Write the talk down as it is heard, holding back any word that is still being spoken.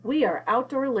We are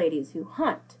outdoor ladies who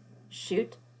hunt,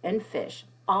 shoot, and fish,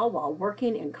 all while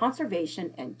working in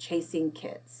conservation and chasing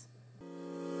kids.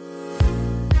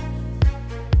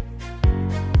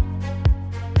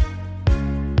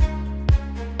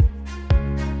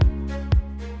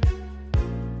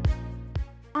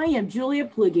 I am Julia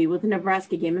Plugi with the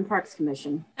Nebraska Game and Parks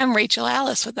Commission. I'm Rachel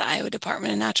Alice with the Iowa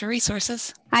Department of Natural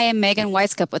Resources. I am Megan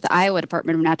Weiskup with the Iowa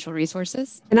Department of Natural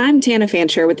Resources. And I'm Tana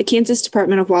Fancher with the Kansas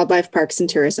Department of Wildlife, Parks, and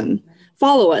Tourism.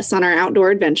 Follow us on our outdoor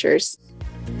adventures.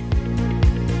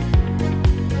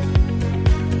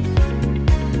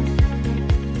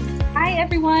 Hi,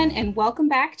 everyone, and welcome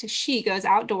back to She Goes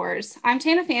Outdoors. I'm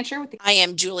Tana Fancher with the... I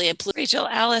am Julia Rachel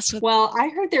Alice with... Well, I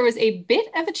heard there was a bit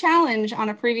of a challenge on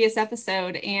a previous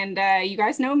episode, and you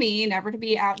guys know me, never to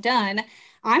be outdone.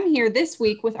 I'm here this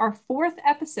week with our 4th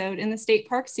episode in the State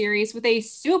Park series with a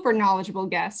super knowledgeable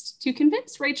guest to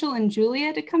convince Rachel and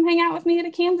Julia to come hang out with me at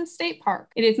a Kansas State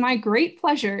Park. It is my great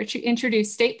pleasure to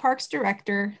introduce State Parks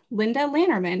Director Linda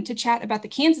Lannerman to chat about the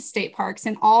Kansas State Parks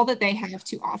and all that they have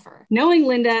to offer. Knowing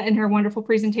Linda and her wonderful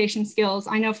presentation skills,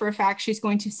 I know for a fact she's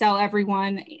going to sell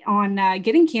everyone on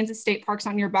getting Kansas State Parks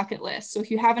on your bucket list. So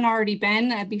if you haven't already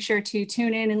been, be sure to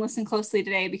tune in and listen closely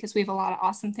today because we have a lot of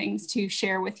awesome things to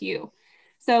share with you.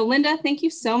 So Linda, thank you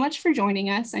so much for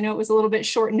joining us. I know it was a little bit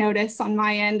short notice on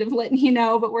my end of letting you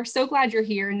know, but we're so glad you're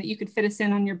here and that you could fit us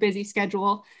in on your busy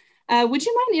schedule. Would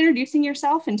you mind introducing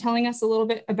yourself and telling us a little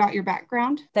bit about your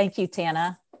background? Thank you,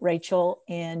 Tana, Rachel,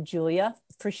 and Julia.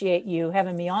 Appreciate you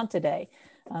having me on today.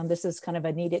 This is kind of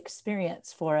a neat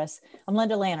experience for us. I'm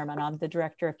Linda Lannerman. I'm the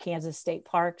director of Kansas State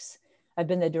Parks. I've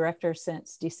been the director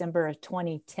since December of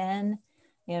 2010.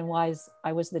 And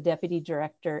I was the deputy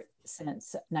director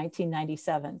since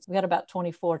 1997. We got about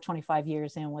 25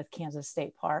 years in with Kansas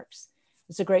State Parks.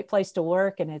 It's a great place to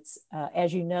work. And it's,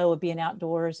 as you know, being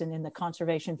outdoors and in the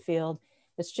conservation field,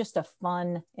 it's just a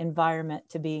fun environment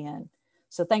to be in.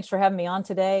 So thanks for having me on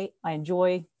today. I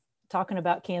enjoy talking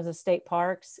about Kansas State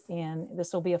Parks, and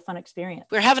this will be a fun experience.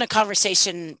 We were having a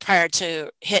conversation prior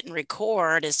to hit and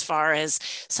record as far as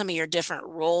some of your different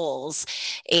roles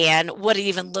and what it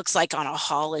even looks like on a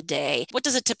holiday. What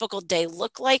does a typical day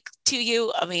look like to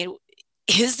you? I mean,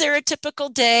 is there a typical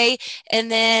day? And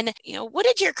then, what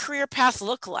did your career path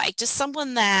look like? Just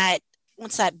someone that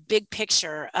wants that big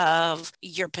picture of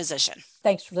your position.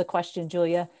 Thanks for the question,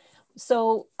 Julia.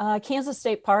 So Kansas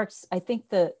State Parks, I think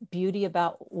the beauty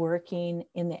about working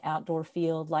in the outdoor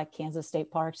field like Kansas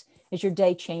State Parks is your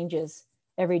day changes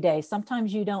every day.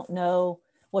 Sometimes you don't know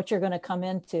what you're going to come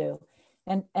into.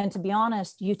 And to be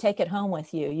honest, you take it home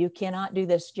with you. You cannot do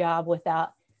this job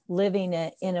without living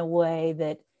it in a way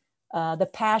that the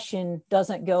passion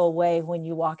doesn't go away when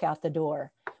you walk out the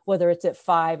door, whether it's at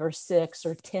 5 or 6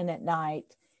 or 10 at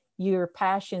night, your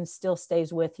passion still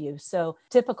stays with you. So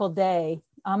typical day,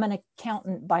 I'm an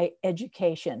accountant by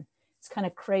education. It's kind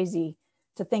of crazy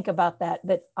to think about that,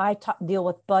 but I deal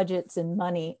with budgets and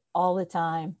money all the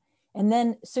time. And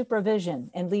then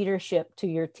supervision and leadership to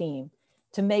your team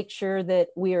to make sure that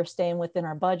we are staying within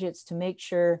our budgets, to make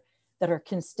sure that our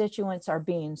constituents are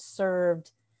being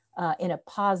served in a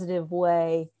positive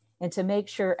way, and to make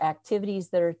sure activities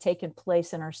that are taking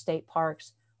place in our state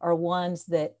parks are ones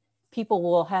that people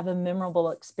will have a memorable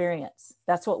experience.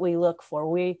 That's what we look for.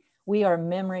 We are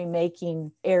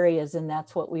memory-making areas, and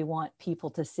that's what we want people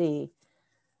to see.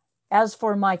 As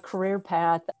for my career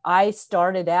path, I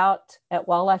started out at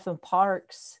Wildlife and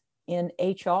Parks in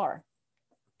HR,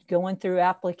 going through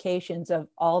applications of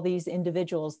all these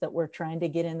individuals that were trying to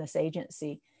get in this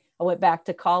agency. I went back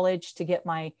to college to get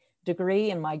my degree,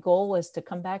 and my goal was to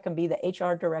come back and be the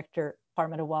HR director,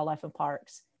 Department of Wildlife and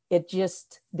Parks. It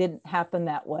just didn't happen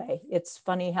that way. It's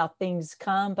funny how things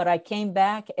come, but I came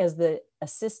back as the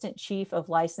assistant chief of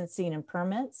licensing and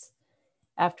permits.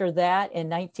 After that, in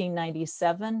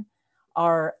 1997,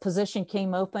 our position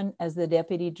came open as the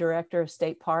deputy director of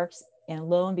state parks, and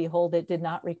lo and behold, it did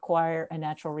not require a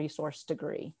natural resource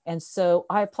degree. And so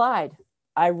I applied.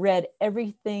 I read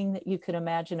everything that you could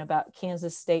imagine about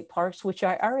Kansas State Parks, which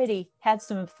I already had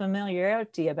some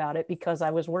familiarity about it because I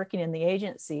was working in the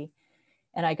agency,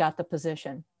 and I got the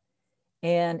position.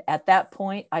 And at that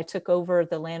point, I took over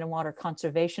the Land and Water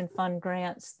Conservation Fund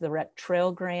grants, the Rec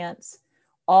Trail grants,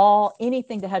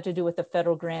 anything that had to do with the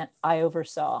federal grant, I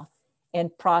oversaw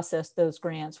and processed those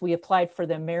grants. We applied for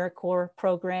the AmeriCorps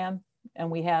program,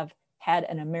 and we have had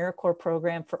an AmeriCorps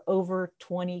program for over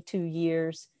 22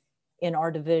 years in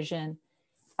our division.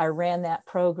 I ran that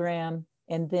program,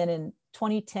 and then in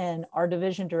 2010, our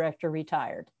division director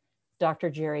retired, Dr.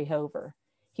 Jerry Hover.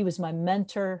 He was my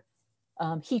mentor.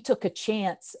 He took a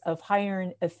chance of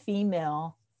hiring a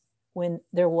female when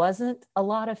there wasn't a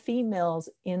lot of females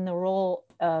in the role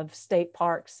of state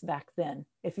parks back then,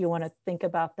 if you want to think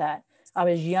about that. I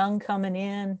was young coming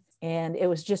in, and it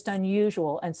was just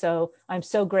unusual. And so I'm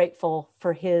so grateful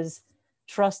for his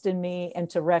trust in me and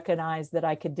to recognize that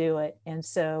I could do it. And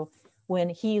so when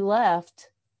he left,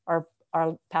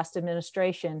 our past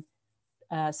administration,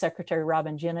 Secretary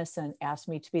Robin Jennison asked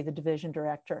me to be the division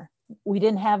director. We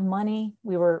didn't have money.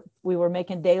 We were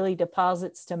making daily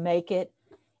deposits to make it.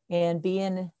 And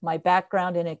being my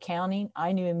background in accounting,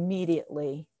 I knew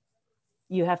immediately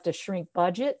you have to shrink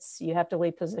budgets, you have to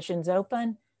leave positions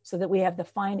open so that we have the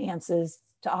finances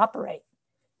to operate,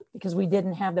 because we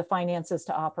didn't have the finances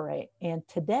to operate. And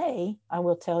today, I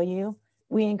will tell you,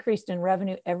 we increased in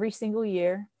revenue every single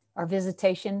year. Our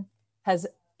visitation has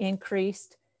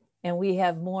increased, and we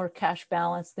have more cash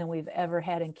balance than we've ever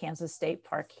had in Kansas State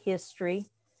Park history.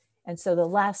 And so the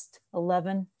last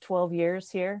 11, 12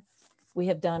 years here, we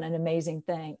have done an amazing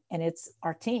thing. And it's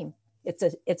our team.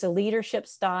 It's a leadership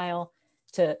style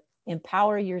to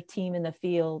empower your team in the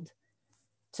field,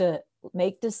 to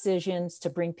make decisions, to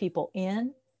bring people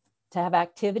in, to have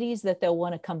activities that they'll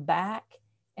want to come back,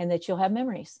 and that you'll have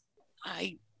memories.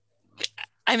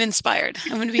 I'm inspired.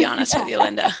 I'm going to be honest with you,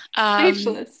 Linda.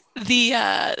 Speechless.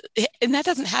 And that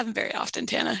doesn't happen very often,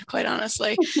 Tana, quite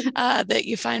honestly, that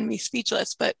you find me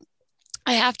speechless. But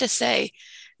I have to say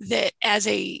that as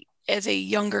a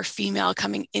younger female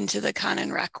coming into the con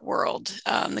and rec world,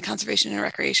 the conservation and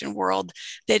recreation world,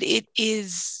 that it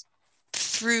is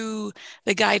through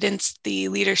the guidance, the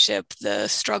leadership, the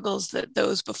struggles that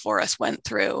those before us went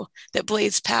through that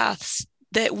blazed paths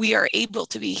that we are able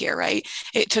to be here, right?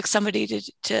 It took somebody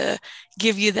to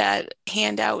give you that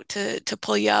handout to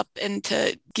pull you up and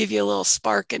to give you a little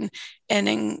spark and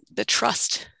the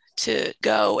trust to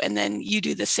go. And then you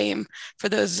do the same for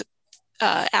those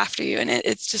after you. And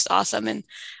it's just awesome. And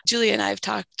Julia and I have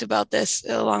talked about this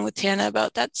along with Tana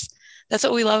about that's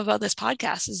what we love about this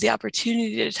podcast, is the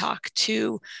opportunity to talk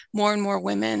to more and more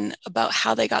women about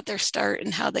how they got their start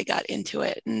and how they got into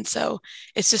it. And so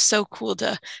it's just so cool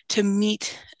to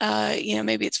meet,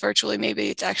 maybe it's virtually, maybe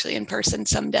it's actually in person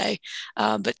someday,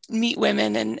 but meet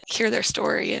women and hear their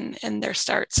story and their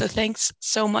start. So thanks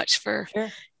so much for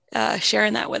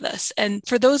sharing that with us. And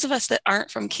for those of us that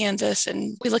aren't from Kansas,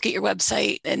 and we look at your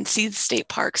website and see the state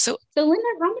parks. So Linda,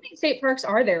 how many state parks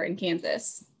are there in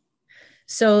Kansas?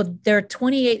 So there are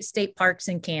 28 state parks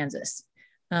in Kansas.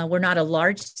 We're not a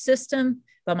large system,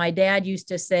 but my dad used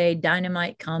to say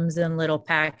dynamite comes in little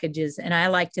packages. And I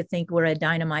like to think we're a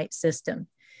dynamite system.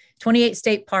 28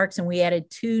 state parks, and we added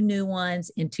 2 new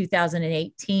ones in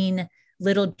 2018,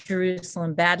 Little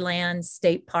Jerusalem Badlands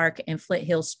State Park and Flint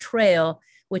Hills Trail,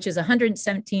 which is a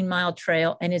 117-mile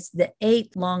trail, and it's the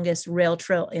 8th longest rail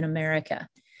trail in America.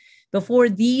 Before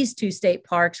these 2 state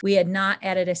parks, we had not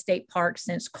added a state park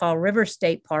since Kaw River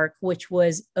State Park, which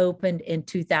was opened in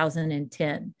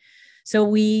 2010. So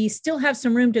we still have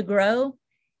some room to grow,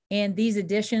 and these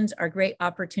additions are great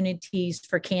opportunities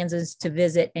for Kansans to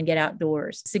visit and get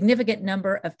outdoors. Significant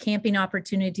number of camping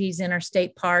opportunities in our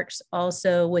state parks,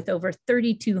 also with over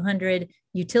 3,200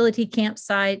 utility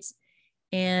campsites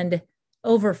and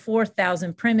over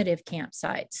 4,000 primitive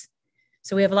campsites.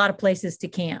 So we have a lot of places to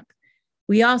camp.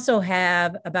 We also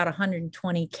have about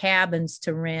 120 cabins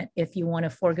to rent if you want to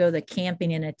forego the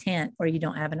camping in a tent or you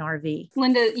don't have an RV.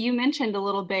 Linda, you mentioned a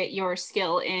little bit your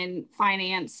skill in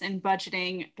finance and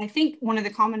budgeting. I think one of the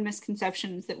common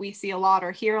misconceptions that we see a lot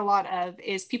or hear a lot of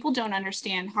is people don't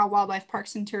understand how Wildlife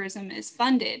Parks and Tourism is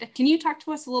funded. Can you talk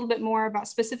to us a little bit more about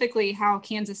specifically how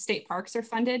Kansas state parks are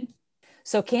funded?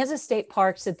 So Kansas State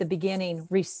Parks at the beginning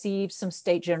received some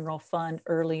state general fund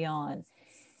early on.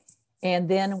 And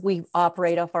then we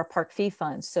operate off our park fee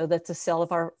funds. So that's the sale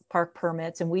of our park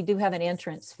permits. And we do have an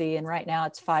entrance fee. And right now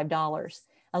it's $5.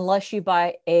 Unless you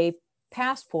buy a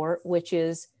passport, which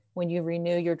is when you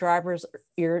renew your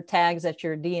tags at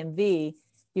your DMV,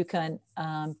 you can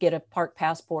get a park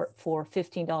passport for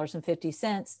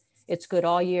 $15.50. It's good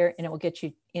all year, and it will get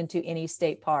you into any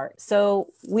state park. So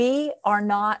we are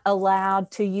not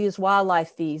allowed to use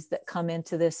wildlife fees that come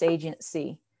into this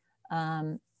agency.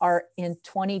 In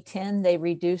 2010, they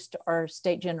reduced our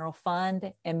state general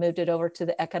fund and moved it over to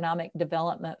the Economic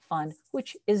Development Fund,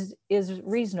 which is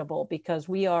reasonable because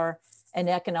we are an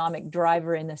economic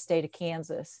driver in the state of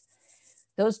Kansas.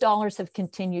 Those dollars have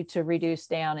continued to reduce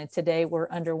down, and today we're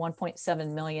under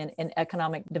 1.7 million in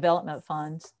economic development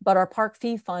funds. But our park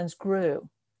fee funds grew,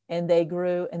 and they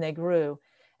grew, and they grew.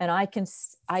 And I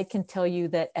can tell you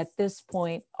that at this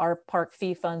point, our park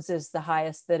fee funds is the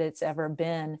highest that it's ever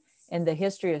been in the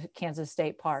history of Kansas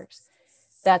State Parks.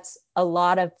 That's a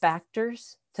lot of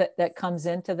factors that comes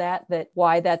into that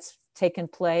why that's taken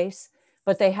place,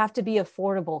 but they have to be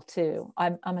affordable too.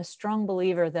 I'm a strong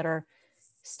believer that our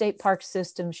state park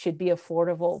system should be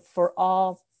affordable for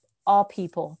all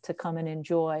people to come and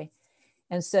enjoy.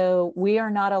 And so we are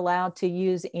not allowed to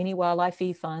use any wildlife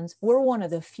fee funds. We're one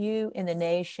of the few in the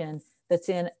nation that's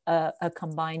in a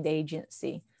combined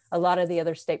agency. A lot of the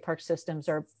other state park systems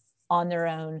are on their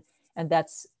own, and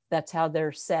that's how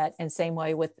they're set. And same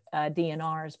way with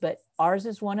DNRs, but ours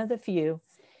is one of the few.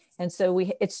 And so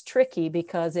it's tricky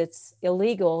because it's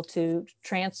illegal to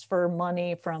transfer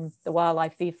money from the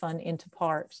wildlife fee fund into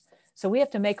parks. So we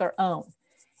have to make our own.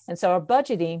 And so our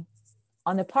budgeting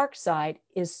on the park side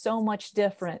is so much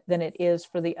different than it is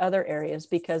for the other areas,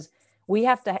 because we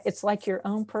have to, it's like your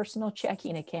own personal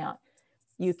checking account.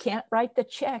 You can't write the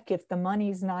check if the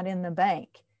money's not in the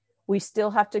bank. We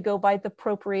still have to go by the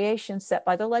appropriation set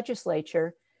by the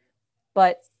legislature.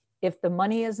 But if the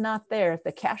money is not there, if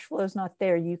the cash flow is not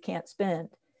there, you can't spend.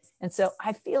 And so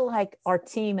I feel like our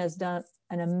team has done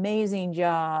an amazing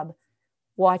job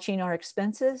watching our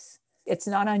expenses. It's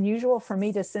not unusual for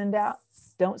me to send out,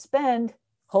 don't spend,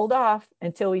 hold off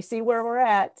until we see where we're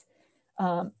at.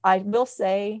 I will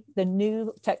say the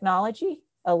new technology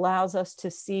allows us to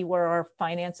see where our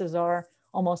finances are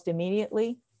almost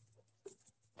immediately.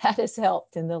 That has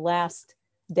helped in the last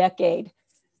decade,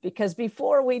 because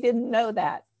before we didn't know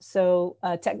that. So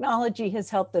technology has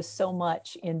helped us so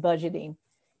much in budgeting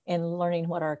and learning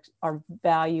what our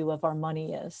value of our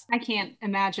money is. I can't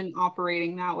imagine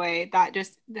operating that way. That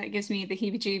gives me the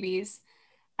heebie-jeebies.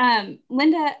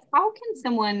 Linda, how can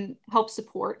someone help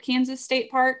support Kansas State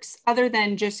Parks other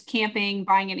than just camping,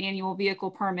 buying an annual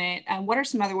vehicle permit? What are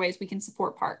some other ways we can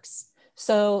support parks?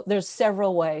 So there's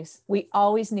several ways. We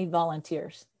always need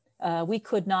volunteers.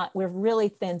 We're really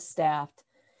thin staffed.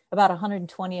 About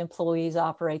 120 employees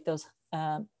operate those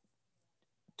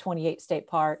 28 state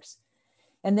parks.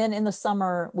 And then in the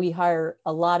summer, we hire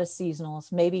a lot of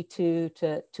seasonals, maybe 200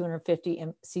 to 250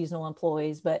 seasonal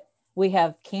employees, but we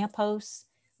have camp hosts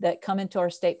that come into our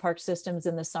state park systems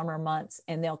in the summer months,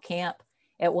 and they'll camp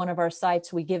at one of our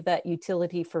sites. We give that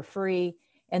utility for free,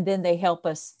 and then they help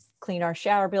us clean our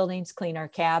shower buildings, clean our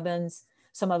cabins.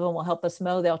 Some of them will help us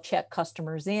mow. They'll check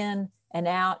customers in and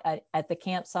out at the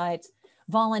campsites.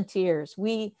 Volunteers.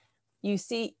 You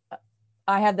see,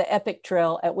 I have the Epic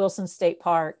Trail at Wilson State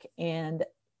Park, and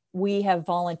we have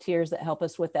volunteers that help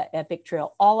us with that Epic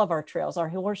Trail. All of our trails, our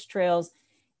horse trails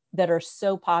that are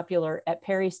so popular at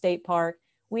Perry State Park,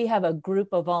 we have a group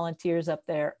of volunteers up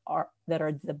there that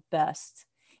are the best.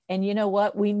 And you know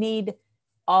what? We need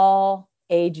all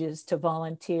ages to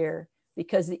volunteer,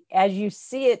 because as you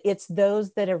see it, it's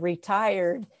those that are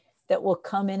retired that will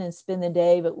come in and spend the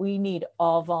day, but we need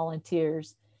all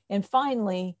volunteers. And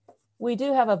finally, we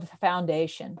do have a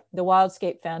foundation. The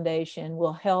Wildscape Foundation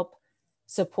will help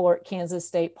support Kansas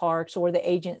State Parks or the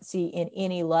agency in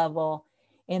any level.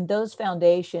 And those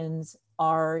foundations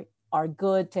are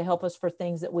good to help us for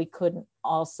things that we couldn't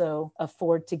also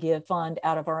afford to fund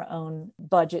out of our own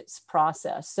budgets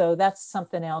process. So that's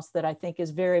something else that I think is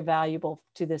very valuable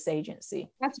to this agency.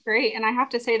 That's great. And I have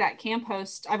to say that camp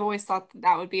host, I've always thought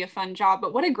that would be a fun job,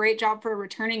 but what a great job for a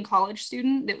returning college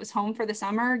student that was home for the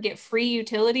summer, get free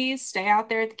utilities, stay out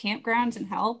there at the campgrounds and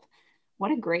help.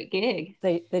 What a great gig.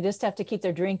 They just have to keep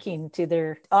their drinking to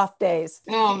their off days.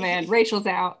 Oh man, Rachel's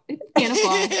out. Can't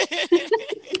apply.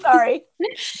 Sorry.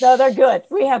 No, they're good.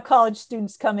 We have college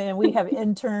students come in. We have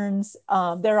interns.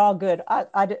 They're all good.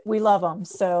 We love them.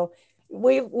 So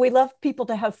we love people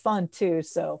to have fun too.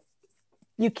 So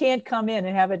you can't come in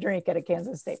and have a drink at a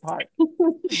Kansas State Park.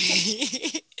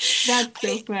 That's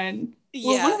so fun.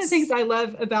 Well, one of the things I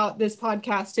love about this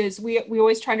podcast is we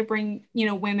always try to bring,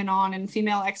 women on and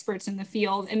female experts in the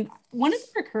field. And one of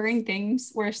the recurring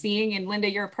things we're seeing, and Linda,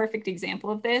 you're a perfect example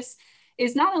of this,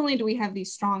 is not only do we have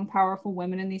these strong, powerful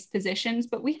women in these positions,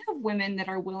 but we have women that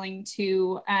are willing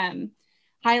to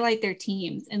highlight their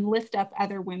teams and lift up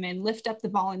other women, lift up the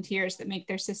volunteers that make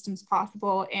their systems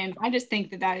possible. And I just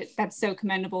think that's so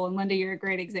commendable. And Linda, you're a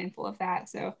great example of that.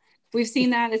 So we've seen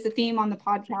that as a theme on the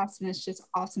podcast, and it's just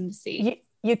awesome to see.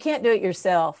 You can't do it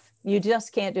yourself. You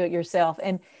just can't do it yourself.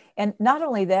 And not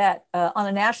only that, on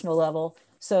a national level.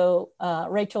 So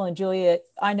Rachel and Julia,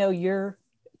 I know your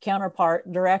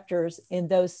counterpart directors in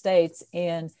those states,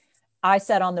 and I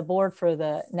sat on the board for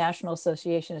the National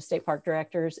Association of State Park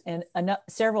Directors and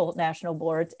several national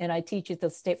boards, and I teach at the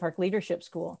State Park Leadership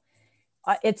School.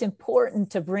 It's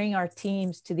important to bring our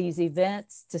teams to these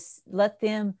events, to let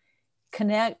them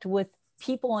connect with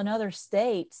people in other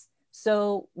states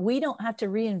so we don't have to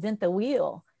reinvent the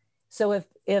wheel. So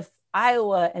if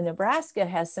Iowa and Nebraska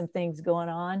has some things going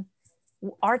on,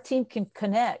 our team can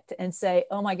connect and say,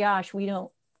 oh my gosh, we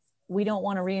don't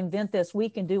want to reinvent this. We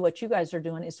can do what you guys are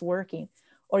doing. It's working.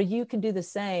 Or you can do the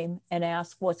same and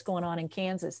ask what's going on in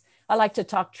Kansas. I like to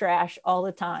talk trash all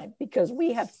the time because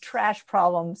we have trash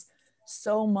problems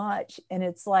so much. And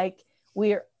it's like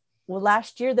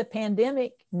last year, the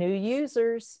pandemic, new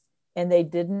users, and they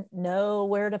didn't know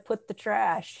where to put the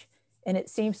trash. And it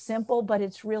seems simple, but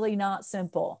it's really not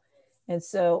simple. And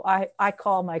so I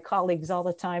call my colleagues all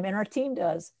the time, and our team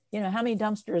does, how many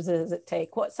dumpsters does it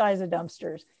take? What size of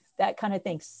dumpsters? That kind of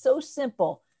thing. So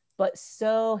simple, but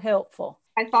so helpful.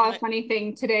 I saw a funny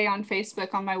thing today on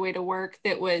Facebook on my way to work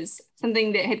that was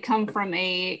something that had come from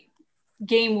a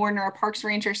game warden or a parks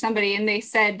ranger, somebody, and they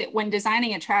said that when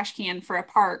designing a trash can for a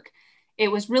park,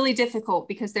 it was really difficult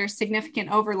because there's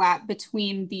significant overlap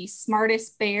between the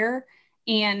smartest bear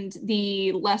and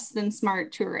the less than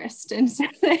smart tourist. And so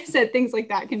they said things like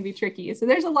that can be tricky. So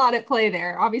there's a lot at play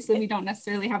there. Obviously, we don't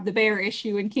necessarily have the bear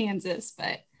issue in Kansas,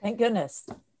 but thank goodness.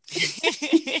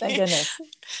 Thank goodness.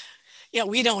 Yeah,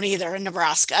 we don't either in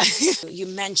Nebraska. You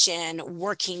mentioned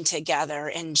working together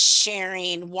and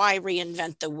sharing why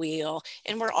reinvent the wheel.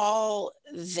 And we're all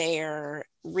there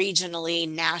regionally,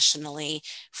 nationally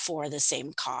for the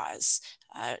same cause,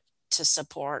 to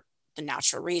support the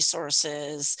natural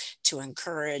resources, to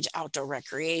encourage outdoor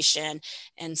recreation.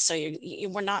 And so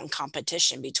we're not in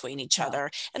competition between each other.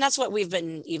 And that's what we've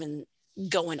been even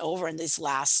going over in these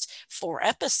last 4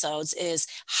 episodes, is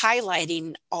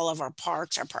highlighting all of our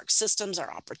parks, our park systems, our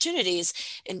opportunities.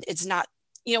 And it's not,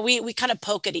 we kind of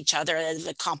poke at each other as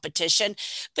a competition,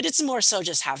 but it's more so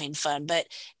just having fun. But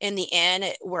in the end,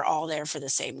 we're all there for the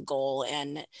same goal.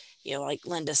 And, like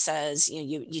Linda says,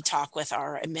 you talk with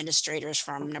our administrators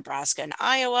from Nebraska and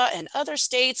Iowa and other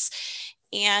states.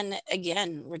 And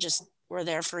again, we're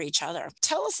there for each other.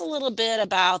 Tell us a little bit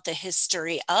about the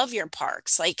history of your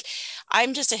parks. Like,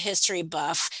 I'm just a history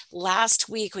buff. Last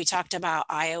week, we talked about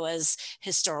Iowa's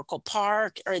historical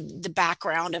park, or the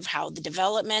background of how the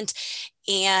development.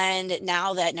 And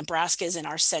now that Nebraska is in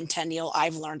our centennial,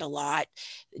 I've learned a lot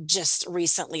just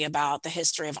recently about the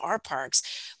history of our parks.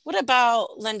 What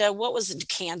about, Linda, what was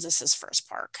Kansas's first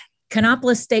park?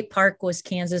 Kannapolis State Park was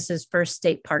Kansas's first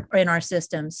state park in our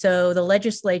system. So the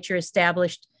legislature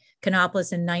established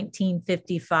Kannapolis in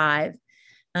 1955.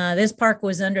 This park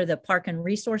was under the Park and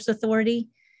Resource Authority.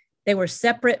 They were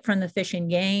separate from the Fish and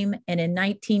Game, and in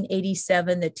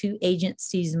 1987, the 2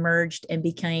 agencies merged and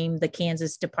became the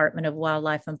Kansas Department of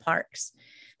Wildlife and Parks.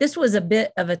 This was a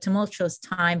bit of a tumultuous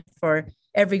time for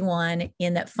everyone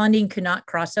in that funding could not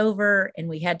cross over, and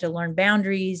we had to learn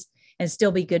boundaries and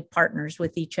still be good partners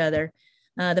with each other.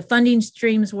 The funding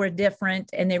streams were different,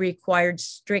 and they required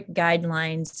strict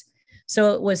guidelines.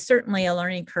 So it was certainly a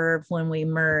learning curve when we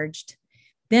merged.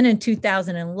 Then in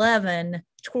 2011,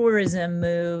 tourism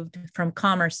moved from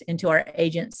Commerce into our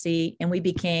agency, and we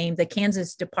became the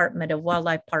Kansas Department of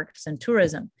Wildlife, Parks, and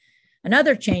Tourism.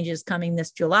 Another change is coming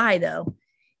this July, though,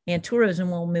 and tourism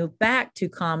will move back to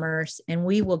Commerce, and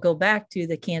we will go back to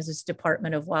the Kansas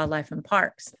Department of Wildlife and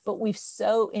Parks. But we've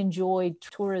so enjoyed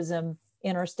tourism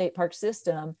in our state park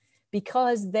system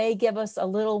because they give us a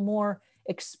little more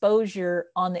exposure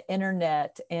on the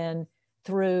internet and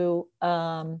through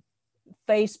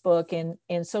Facebook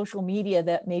and social media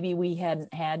that maybe we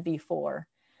hadn't had before.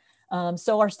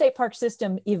 So our state park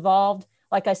system evolved.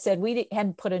 Like I said, we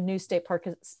hadn't put a new state park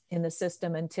in the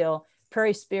system until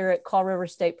Prairie Spirit, Kaw River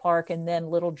State Park, and then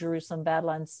Little Jerusalem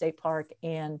Badlands State Park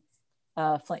and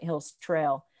Flint Hills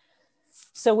Trail.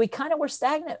 So we kind of were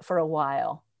stagnant for a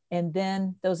while. And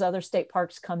then those other state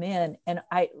parks come in. And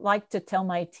I like to tell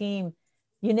my team,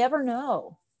 you never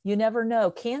know. You never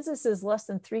know. Kansas is less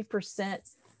than 3%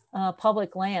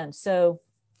 public land. So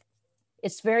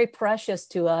it's very precious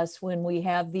to us when we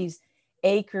have these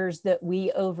acres that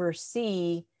we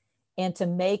oversee, and to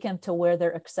make them to where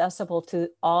they're accessible to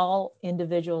all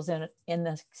individuals in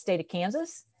the state of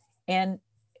Kansas and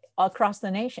across the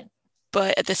nation.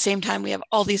 But at the same time, we have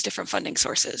all these different funding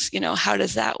sources. How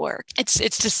does that work? It's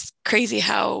just crazy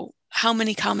how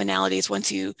many commonalities,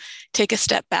 once you take a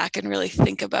step back and really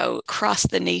think about across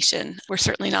the nation. We're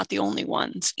certainly not the only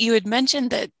ones. You had mentioned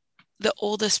that the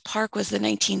oldest park was the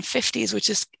 1950s, which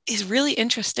is really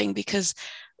interesting because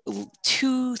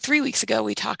 2-3 weeks ago,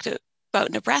 we talked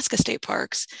about Nebraska state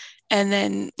parks. And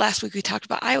then last week we talked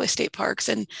about Iowa state parks.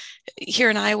 And here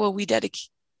in Iowa, we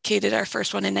dedicated our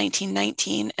first one in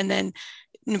 1919. And then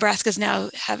Nebraska's now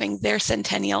having their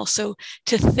centennial. So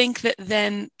to think that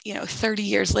then, 30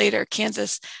 years later,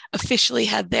 Kansas officially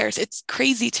had theirs, it's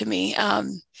crazy to me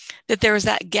that there was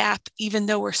that gap, even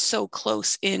though we're so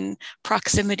close in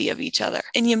proximity of each other.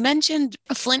 And you mentioned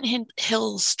Flint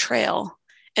Hills Trail.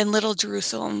 and Little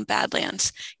Jerusalem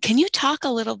Badlands. Can you talk a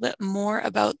little bit more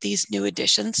about these new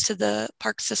additions to the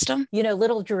park system? You know,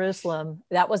 Little Jerusalem,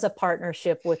 that was a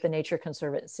partnership with the Nature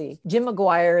Conservancy. Jim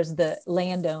McGuire is the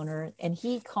landowner, and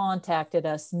he contacted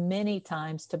us many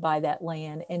times to buy that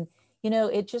land. And, you know,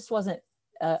 it just wasn't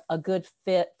a good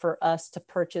fit for us to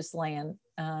purchase land.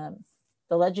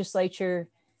 The legislature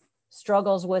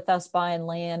struggles with us buying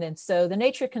land. And so the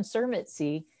Nature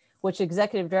Conservancy, which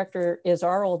executive director is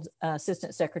our old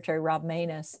assistant secretary, Rob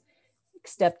Manus,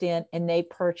 stepped in and they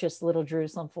purchased Little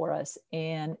Jerusalem for us.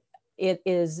 And it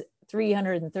is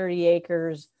 330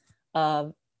 acres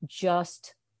of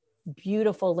just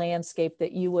beautiful landscape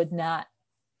that you would not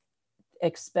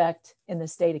expect in the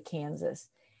state of Kansas.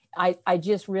 I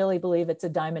just really believe it's a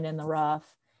diamond in the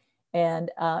rough.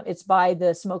 And it's by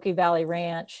the Smoky Valley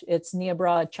Ranch. It's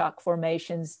Niobrara chalk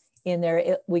formations in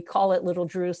there. We call it Little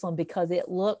Jerusalem because it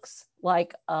looks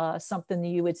like something that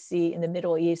you would see in the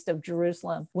Middle East of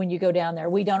Jerusalem when you go down there.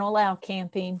 We don't allow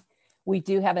camping. We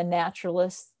do have a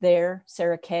naturalist there,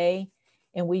 Sarah Kay,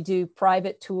 and we do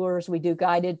private tours. We do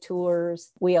guided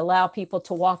tours. We allow people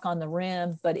to walk on the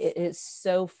rim, but it is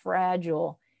so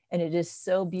fragile and it is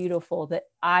so beautiful that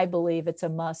I believe it's a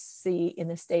must see in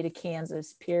the state of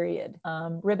Kansas, period.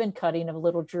 Ribbon cutting of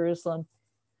Little Jerusalem,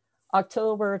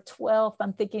 October 12th,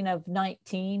 I'm thinking of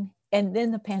 19, and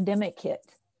then the pandemic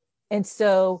hit. And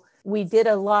so we did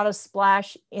a lot of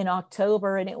splash in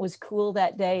October and it was cool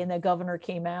that day, and the governor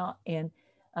came out and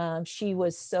she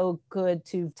was so good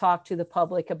to talk to the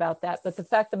public about that. But the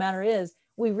fact of the matter is,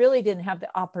 we really didn't have the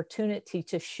opportunity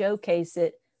to showcase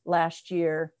it last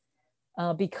year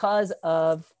because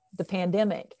of the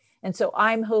pandemic. And so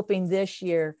I'm hoping this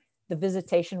year the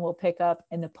visitation will pick up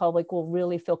and the public will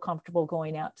really feel comfortable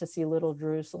going out to see Little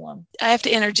Jerusalem. I have to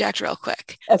interject real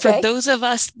quick. Okay. For those of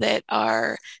us that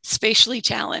are spatially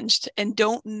challenged and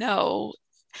don't know,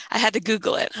 I had to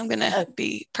Google it. I'm going to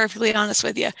be perfectly honest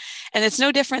with you. And it's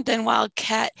no different than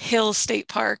Wildcat Hill State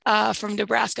Park from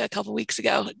Nebraska a couple of weeks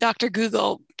ago. Dr.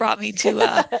 Google brought me to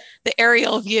the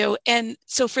aerial view. And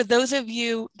so for those of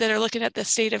you that are looking at the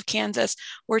state of Kansas,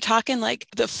 we're talking like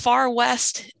the far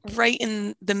west, right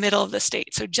in the middle of the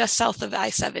state. So just south of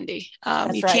I-70.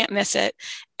 You can't miss it.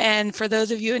 And for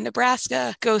those of you in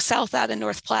Nebraska, go south out of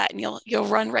North Platte and you'll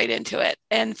run right into it.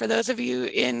 And for those of you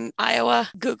in Iowa,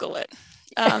 Google it.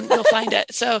 You'll find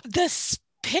it. So the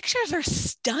pictures are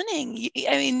stunning.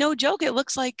 I mean, no joke. It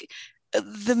looks like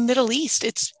the Middle East.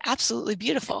 It's absolutely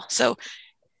beautiful. So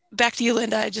back to you,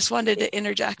 Linda. I just wanted to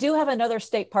interject. We do have another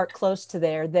state park close to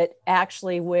there that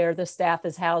actually where the staff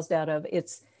is housed out of.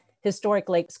 It's Historic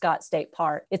Lake Scott State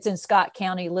Park. It's in Scott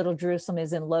County. Little Jerusalem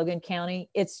is in Logan County.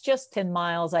 It's just 10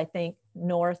 miles, I think,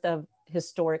 north of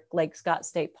Historic Lake Scott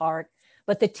State Park.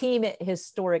 But the team at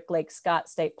Historic Lake Scott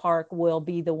State Park will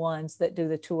be the ones that do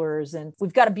the tours. And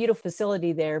we've got a beautiful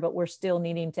facility there, but we're still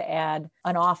needing to add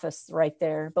an office right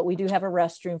there. But we do have a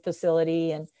restroom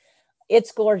facility and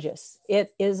it's gorgeous.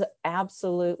 It is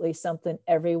absolutely something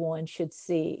everyone should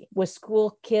see. With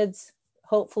school kids,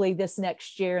 hopefully this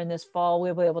next year and this fall,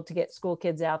 we'll be able to get school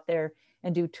kids out there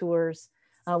and do tours.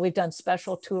 We've done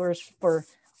special tours for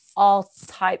all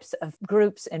types of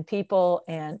groups and people.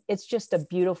 And it's just a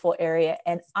beautiful area.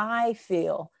 And I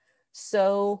feel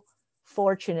so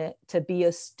fortunate to be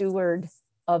a steward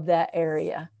of that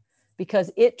area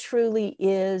because it truly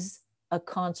is a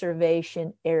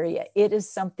conservation area. It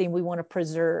is something we want to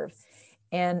preserve.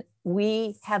 And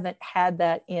we haven't had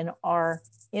that in our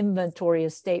inventory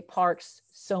of state parks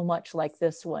so much like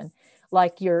this one,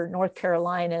 like your North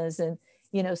Carolinas and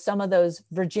some of those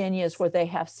Virginias where they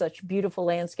have such beautiful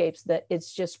landscapes that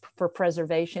it's just for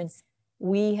preservation.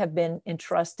 We have been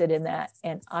entrusted in that.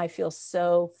 And I feel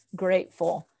so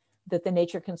grateful that the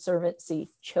Nature Conservancy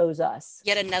chose us.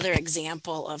 Yet another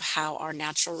example of how our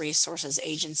natural resources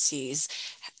agencies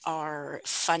are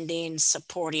funding,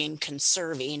 supporting,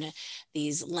 conserving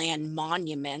these land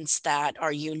monuments that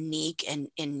are unique and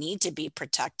need to be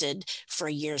protected for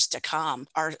years to come.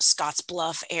 Our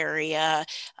Scottsbluff area,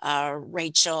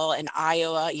 Rachel and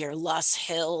Iowa, your Luss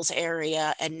Hills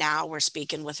area, and now we're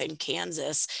speaking within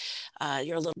Kansas,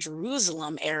 your Little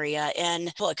Jerusalem area.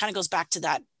 And well, it kind of goes back to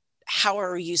that. How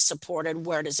are you supported?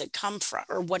 Where does it come from?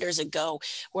 Or where does it go?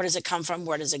 Where does it come from?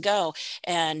 Where does it go?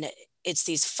 And it's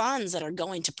these funds that are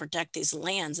going to protect these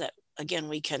lands that, again,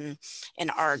 we can, in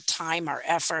our time, our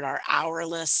effort, our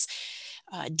hourless,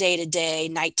 day to day,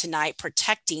 night to night,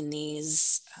 protecting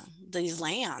these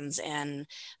lands. And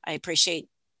I appreciate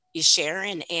you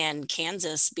Sharon and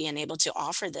Kansas being able to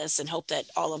offer this, and hope that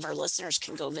all of our listeners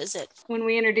can go visit. When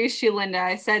we introduced you, Linda,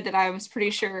 I said that I was pretty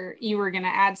sure you were going to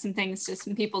add some things to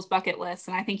some people's bucket lists.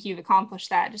 And I think you've accomplished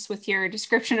that just with your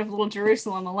description of Little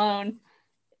Jerusalem alone.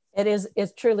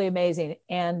 It's truly amazing.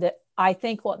 And I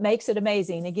think what makes it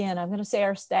amazing, again, I'm going to say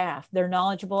our staff, they're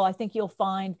knowledgeable. I think you'll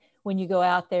find when you go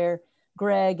out there,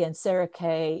 Greg and Sarah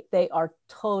Kay, they are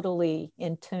totally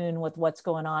in tune with what's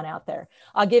going on out there.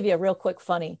 I'll give you a real quick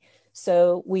funny.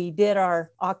 So we did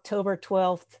our October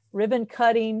 12th ribbon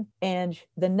cutting, and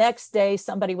the next day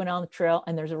somebody went on the trail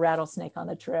and there's a rattlesnake on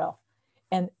the trail.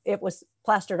 And it was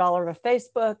plastered all over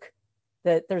Facebook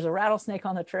that there's a rattlesnake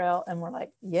on the trail. And we're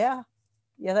like, yeah,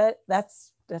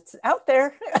 that's out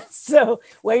there. So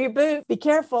wear your boot, be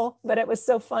careful. But it was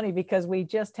so funny because we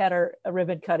just had a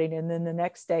ribbon cutting, and then the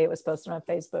next day it was posted on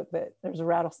Facebook that there's a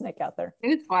rattlesnake out there.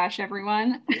 Newsflash,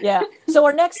 everyone. Yeah. So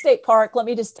our next state park, let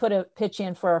me just put a pitch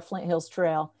in for our Flint Hills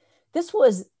Trail. This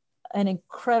was an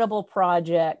incredible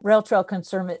project. Rail Trail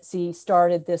Conservancy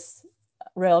started this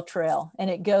rail trail, and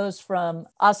it goes from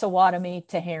Osawatomie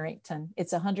to Harrington.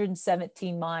 It's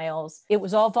 117 miles. It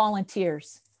was all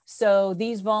volunteers. So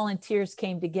these volunteers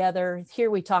came together. Here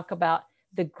we talk about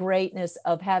the greatness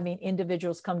of having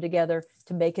individuals come together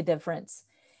to make a difference.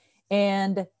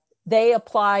 And they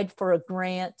applied for a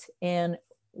grant, and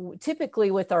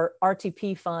typically with our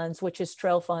RTP funds, which is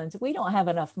trail funds, we don't have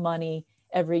enough money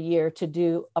every year to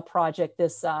do a project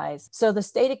this size. So the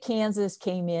state of Kansas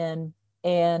came in,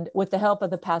 and with the help of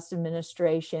the past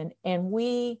administration, and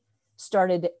we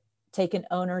started taking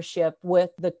ownership with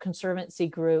the Conservancy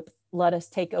group, let us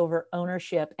take over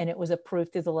ownership, and it was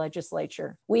approved through the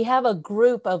legislature. We have a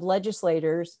group of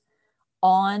legislators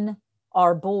on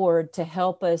our board to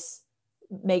help us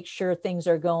make sure things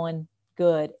are going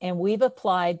good. And we've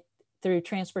applied through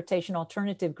transportation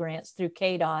alternative grants through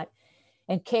KDOT,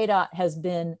 and KDOT has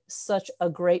been such a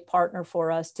great partner for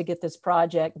us to get this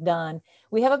project done.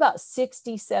 We have about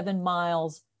 67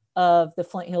 miles of the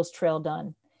Flint Hills Trail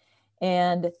done,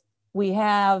 and we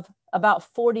have about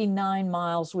 49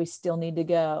 miles we still need to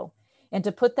go. And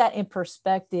to put that in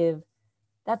perspective,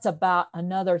 that's about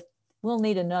we'll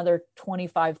need another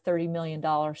 $25-30 million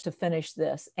to finish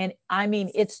this. And I mean,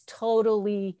 it's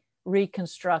totally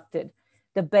reconstructed.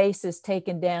 The base is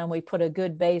taken down. We put a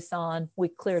good base on. We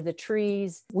clear the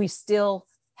trees. We still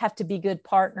have to be good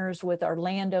partners with our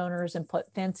landowners and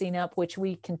put fencing up, which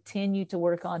we continue to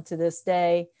work on to this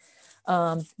day.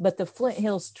 But the Flint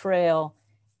Hills Trail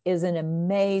is an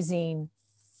amazing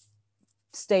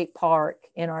state park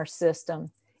in our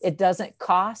system. It doesn't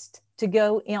cost to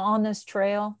go on this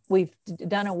trail. We've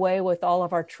done away with all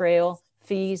of our trail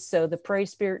fees. So the Prairie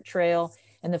Spirit Trail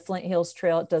and the Flint Hills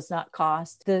Trail, it does not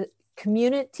cost. The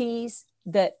communities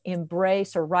that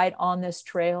embrace or ride on this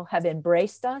trail have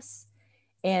embraced us,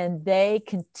 and they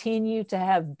continue to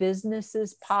have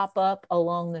businesses pop up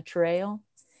along the trail.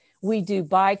 We do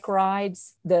bike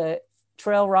rides. The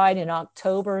trail ride in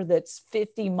October, that's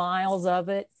 50 miles of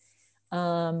it.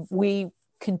 We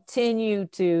continue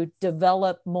to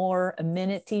develop more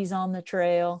amenities on the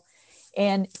trail.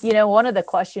 And, you know, one of the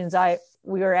questions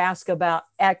we were asked about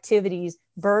activities,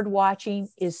 bird watching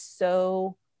is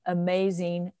so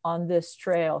amazing on this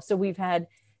trail. So we've had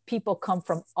people come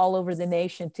from all over the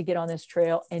nation to get on this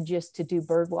trail and just to do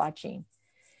bird watching.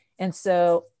 And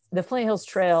so the Flint Hills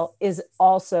Trail is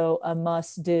also a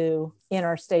must do in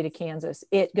our state of Kansas.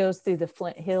 It goes through the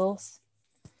Flint Hills.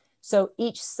 So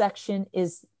each section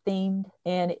is themed,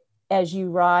 and as you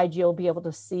ride, you'll be able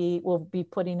to see, we'll be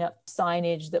putting up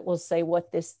signage that will say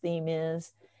what this theme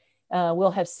is.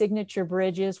 We'll have signature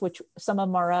bridges, which some of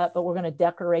them are up, but we're going to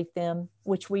decorate them,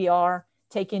 which we are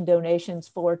taking donations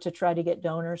for, to try to get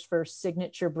donors for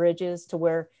signature bridges to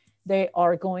where they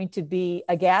are going to be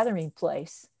a gathering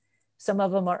place. Some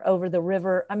of them are over the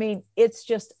river. I mean, it's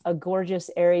just a gorgeous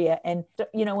area. And,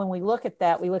 you know, when we look at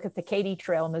that, we look at the Katy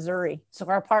Trail, Missouri. So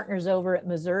our partners over at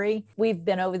Missouri, we've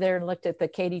been over there and looked at the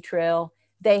Katy Trail.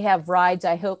 They have rides.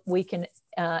 I hope we can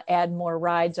add more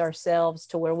rides ourselves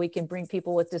to where we can bring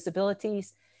people with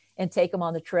disabilities and take them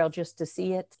on the trail just to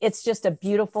see it. It's just a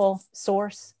beautiful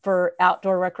source for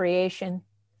outdoor recreation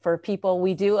for people.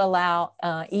 We do allow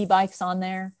e-bikes on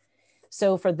there.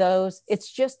 So for those,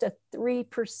 it's just a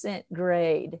 3%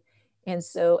 grade. And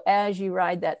so as you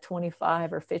ride that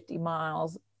 25 or 50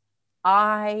 miles,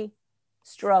 I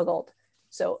struggled.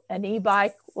 So an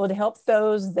e-bike would help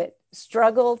those that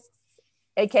struggled,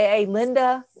 AKA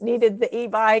Linda needed the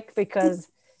e-bike because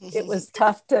it was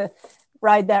tough to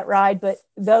ride that ride. But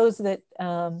those that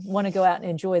want to go out and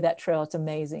enjoy that trail, it's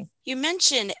amazing. You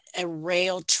mentioned a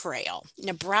rail trail.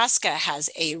 Nebraska has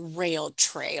a rail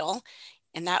trail.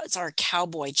 and that's our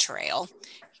Cowboy Trail.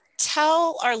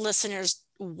 Tell our listeners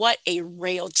what a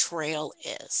rail trail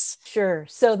is. Sure.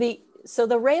 So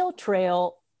the rail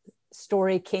trail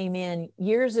story came in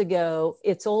years ago.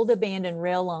 It's old abandoned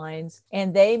rail lines,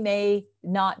 and they may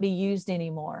not be used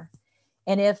anymore.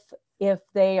 And if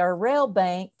they are rail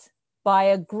banked by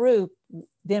a group,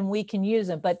 then we can use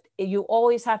them. But you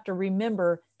always have to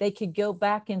remember they could go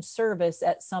back in service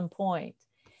at some point.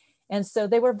 And so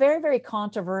they were very, very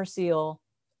controversial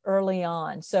early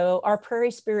on. So our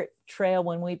Prairie Spirit Trail,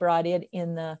 when we brought it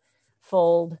in the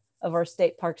fold of our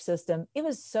state park system, it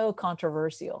was so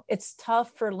controversial. It's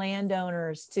tough for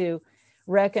landowners to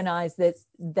recognize that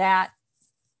that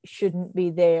shouldn't be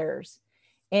theirs.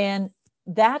 And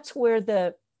that's where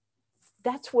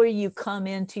you come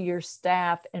into your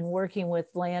staff and working with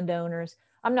landowners.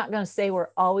 I'm not going to say we're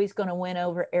always going to win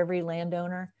over every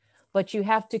landowner, but you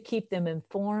have to keep them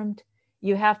informed.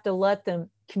 You have to let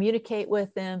them communicate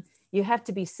with them. You have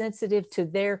to be sensitive to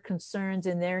their concerns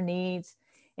and their needs.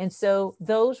 And so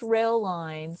those rail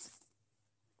lines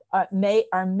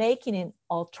are making an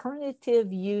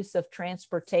alternative use of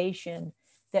transportation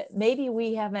that maybe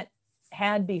we haven't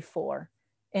had before.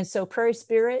 And so Prairie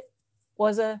Spirit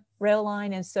was a rail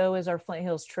line, and so is our Flint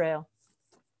Hills Trail.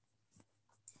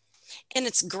 And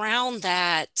it's ground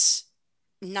that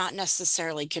not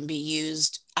necessarily can be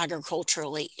used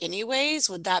agriculturally anyways.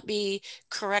 Would that be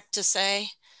correct to say?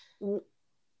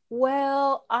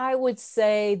 Well, I would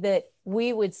say that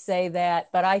we would say that,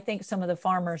 but I think some of the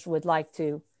farmers would like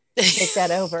to take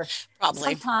that over. Probably.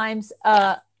 Sometimes,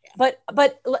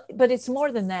 but it's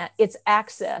more than that. It's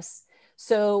access.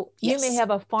 So you may have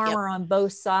a farmer on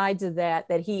both sides of that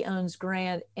he owns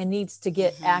ground and needs to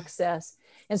get access.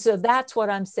 And so that's what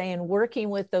I'm saying, working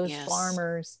with those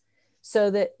farmers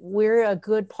so that we're a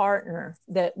good partner,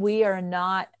 that we are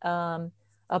not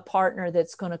a partner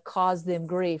that's going to cause them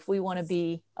grief. We want to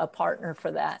be a partner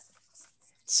for that.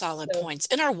 Solid points.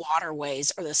 And our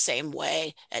waterways are the same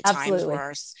way at Absolutely. Times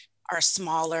where our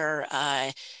smaller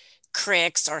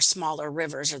creeks, our smaller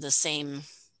rivers are the same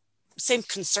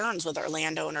concerns with our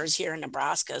landowners here in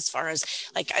Nebraska, as far as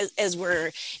like as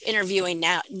we're interviewing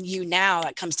now,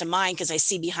 that comes to mind because I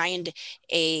see behind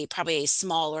probably a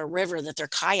smaller river that they're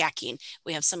kayaking.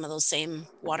 We have some of those same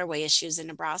waterway issues in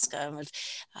Nebraska with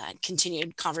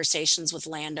continued conversations with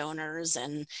landowners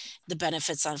and the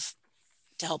benefits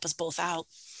to help us both out.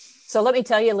 So let me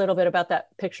tell you a little bit about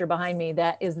that picture behind me.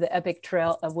 That is the epic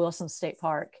trail of Wilson State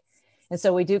Park. And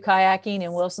so we do kayaking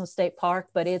in Wilson State Park,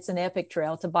 but it's an epic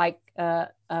trail. It's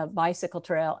a bicycle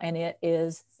trail, and it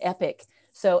is epic.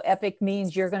 So epic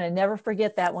means you're going to never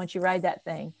forget that once you ride that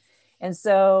thing. And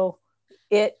so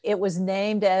it was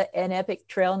named an epic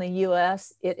trail in the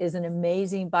U.S. It is an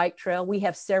amazing bike trail. We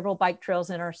have several bike trails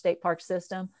in our state park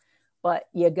system, but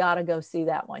you got to go see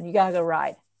that one. You got to go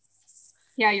ride.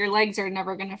 Yeah, your legs are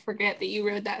never going to forget that you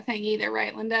rode that thing either,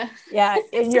 right, Linda? Yeah,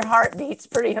 and your heart beats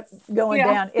pretty going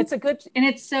down. It's and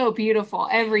it's so beautiful.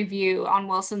 Every view on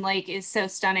Wilson Lake is so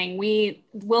stunning.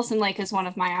 Wilson Lake is one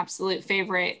of my absolute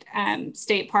favorite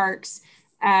state parks.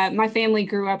 My family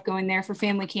grew up going there for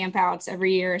family campouts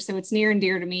every year, so it's near and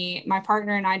dear to me. My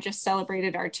partner and I just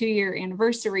celebrated our 2-year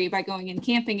anniversary by going and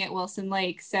camping at Wilson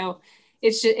Lake. So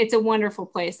it's a wonderful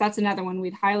place. That's another one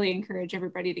we'd highly encourage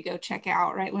everybody to go check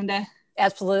out, right, Linda?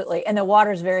 Absolutely. And the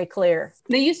water is very clear.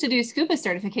 They used to do scuba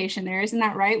certification there. Isn't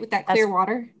that right? With that clear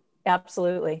water?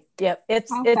 Absolutely. Yep.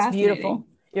 It's beautiful.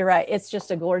 You're right. It's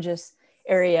just a gorgeous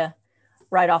area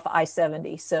right off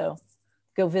I-70. So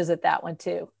go visit that one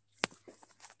too.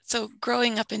 So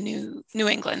growing up in New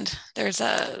England, there's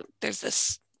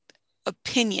this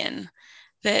opinion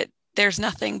that there's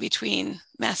nothing between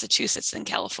Massachusetts and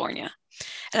California.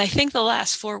 And I think the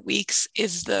last 4 weeks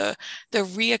is the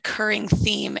reoccurring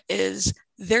theme is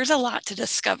there's a lot to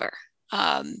discover.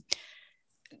 Osawatomie,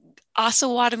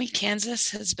 Kansas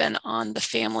has been on the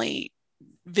family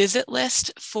visit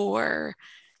list for,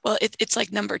 well, it's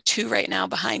like number 2 right now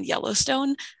behind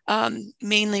Yellowstone,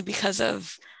 mainly because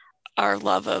of our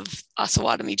love of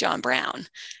Osawatomie John Brown.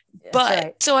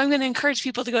 So I'm going to encourage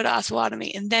people to go to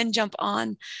Osawatomie and then jump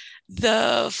on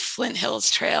the Flint Hills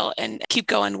Trail and keep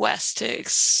going west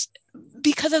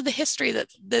because of the history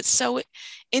that's so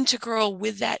integral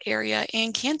with that area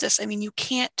and Kansas. I mean, you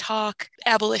can't talk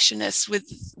abolitionists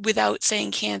without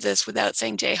saying Kansas, without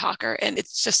saying Jayhawker, and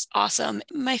it's just awesome.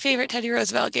 My favorite, Teddy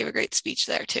Roosevelt, gave a great speech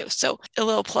there too. So a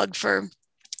little plug for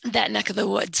that neck of the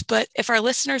woods. But if our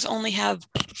listeners only have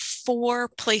 4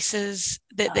 places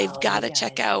that they've got to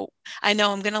check out, I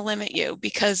know I'm going to limit you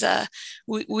because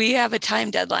we have a time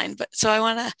deadline. But so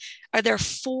are there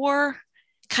 4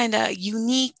 kind of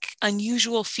unique,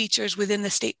 unusual features within the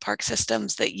state park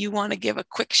systems that you want to give a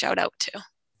quick shout out to?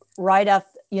 Right up,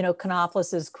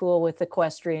 Canopolis is cool with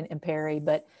equestrian and Perry,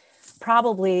 but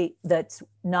probably that's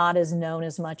not as known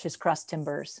as much as Cross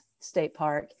Timbers State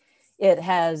Park. It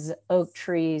has oak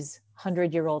trees,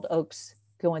 100-year-old oaks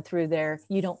going through there.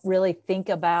 You don't really think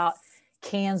about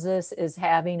Kansas as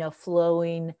having a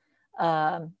flowing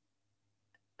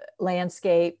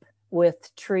landscape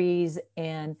with trees,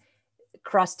 and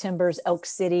Cross Timbers, Elk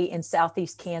City, and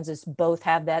Southeast Kansas both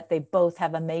have that. They both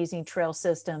have amazing trail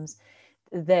systems.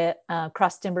 That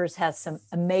Cross Timbers has some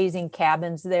amazing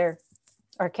cabins there.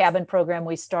 Our cabin program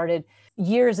we started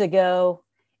years ago,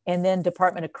 and then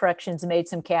Department of Corrections made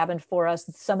some cabins for us.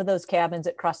 Some of those cabins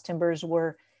at Cross Timbers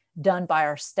were done by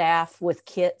our staff with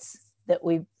kits that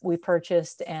we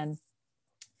purchased, and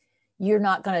you're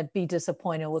not going to be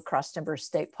disappointed with Cross Timbers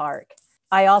State Park.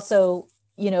 I also,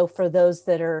 for those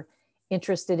that are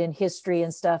interested in history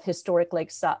and stuff, historic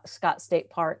Lake Scott State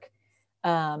Park,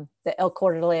 the El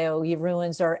Cordillo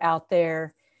ruins are out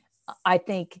there. I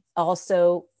think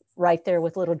also right there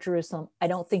with Little Jerusalem, I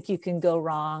don't think you can go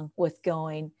wrong with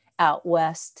going out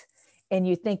west. And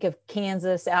you think of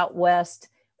Kansas out west,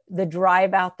 the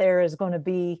drive out there is going to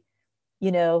be,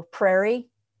 prairie,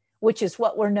 which is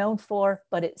what we're known for,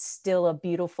 but it's still a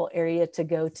beautiful area to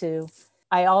go to.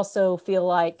 I also feel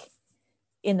like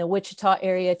in the Wichita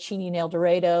area, Cheney and El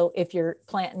Dorado, if you're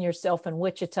planting yourself in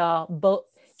Wichita,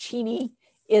 Cheney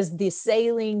is the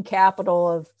sailing capital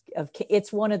of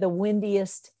it's one of the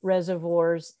windiest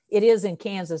reservoirs. It is in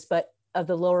Kansas, but of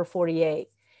the lower 48.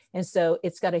 And so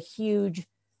it's got a huge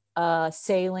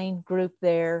sailing group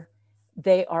there.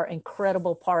 They are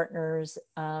incredible partners.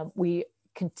 We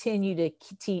continue to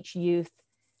teach youth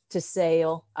to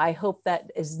sail. I hope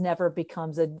that never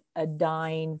becomes a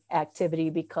dying activity,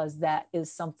 because that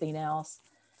is something else.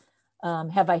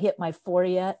 Have I hit my 4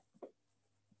 yet?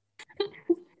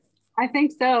 I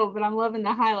think so, but I'm loving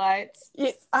the highlights.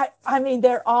 I mean,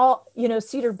 they're all,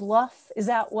 Cedar Bluff is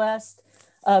out west.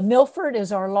 Milford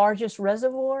is our largest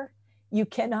reservoir.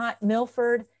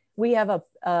 Milford, we have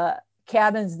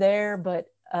cabins there, but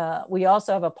we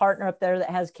also have a partner up there that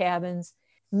has cabins.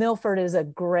 Milford is a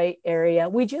great area.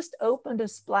 We just opened a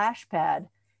splash pad.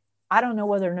 I don't know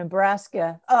whether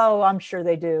Nebraska, I'm sure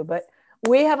they do, but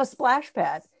we have a splash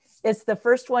pad. It's the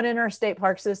first one in our state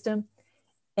park system.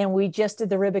 And we just did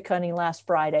the ribbon cutting last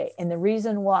Friday. And the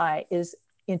reason why is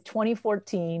in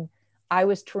 2014, I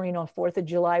was touring on 4th of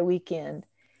July weekend,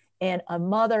 and a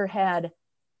mother had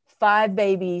 5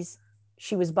 babies.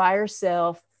 She was by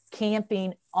herself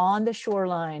camping on the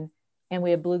shoreline, and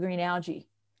we had blue-green algae.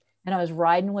 And I was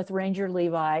riding with Ranger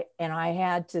Levi, and I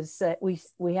had to say,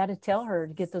 we had to tell her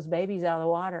to get those babies out of the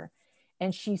water.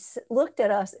 And she looked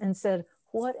at us and said,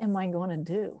 "What am I going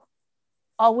to do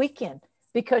all weekend?"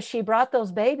 Because she brought those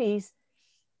babies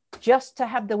just to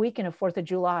have the weekend of 4th of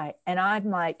July. And I'm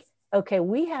like, okay,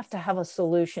 we have to have a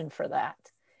solution for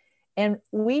that. And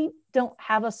we don't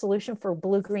have a solution for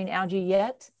blue-green algae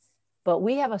yet, but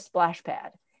we have a splash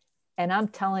pad. And I'm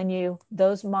telling you,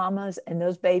 those mamas and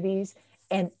those babies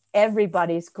and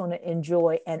everybody's going to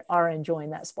enjoy and are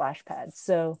enjoying that splash pad.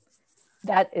 So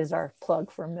that is our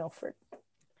plug for Milford.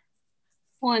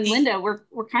 Well, and Linda, we're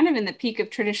kind of in the peak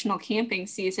of traditional camping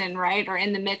season, right? Or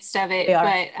in the midst of it.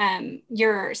 But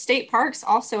your state parks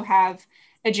also have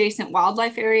adjacent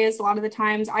wildlife areas a lot of the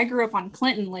times. I grew up on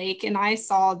Clinton Lake, and I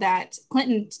saw that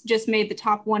Clinton just made the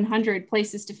top 100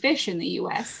 places to fish in the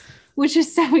U.S., which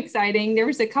is so exciting. There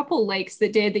was a couple lakes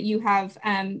that you have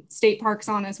state parks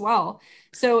on as well.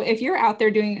 So if you're out there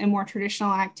doing a more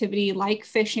traditional activity like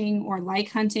fishing or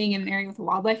like hunting in an area with a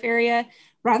wildlife area,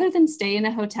 rather than stay in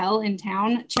a hotel in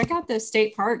town, check out those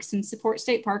state parks and support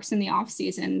state parks in the off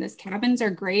season. Those cabins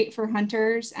are great for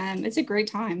hunters. It's a great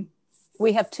time.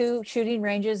 We have 2 shooting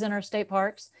ranges in our state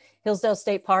parks. Hillsdale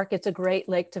State Park, it's a great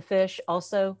lake to fish.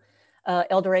 Also,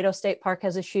 El Dorado State Park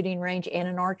has a shooting range and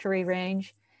an archery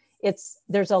range.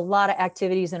 There's a lot of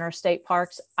activities in our state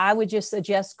parks. I would just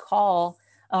suggest call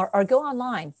or go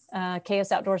online,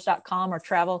 ksoutdoors.com or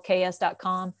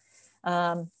travelks.com.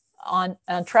 On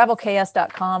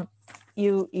travelks.com,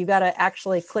 you got to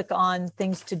actually click on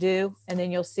things to do, and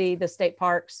then you'll see the state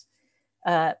parks,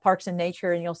 parks and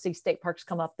nature, and you'll see state parks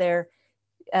come up there.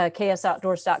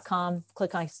 ksoutdoors.com,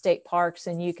 click on state parks,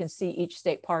 and you can see each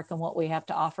state park and what we have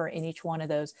to offer in each one of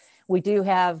those. We do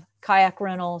have kayak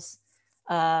rentals.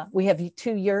 We have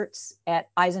 2 yurts at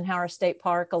Eisenhower State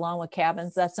Park along with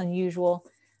cabins. That's unusual.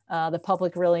 The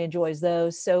public really enjoys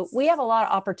those. So we have a lot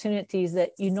of opportunities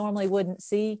that you normally wouldn't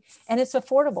see, and it's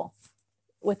affordable.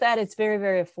 With that, it's very,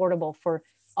 very affordable for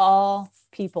all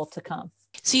people to come.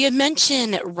 So you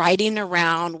mentioned riding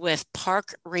around with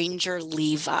Park Ranger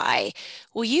Levi.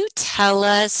 Will you tell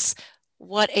us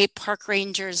what a park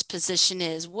ranger's position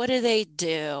is? What do they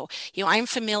do? I'm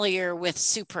familiar with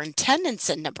superintendents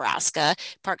in Nebraska,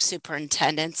 park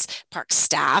superintendents, park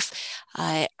staff.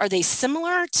 Are they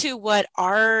similar to what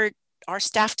our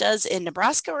staff does in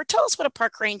Nebraska, or tell us what a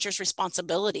park ranger's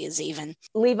responsibility is even?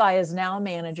 Levi is now a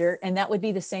manager, and that would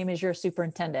be the same as your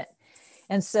superintendent.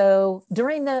 And so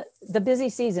during the busy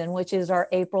season, which is our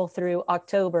April through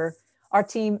October, our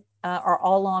team are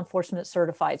all law enforcement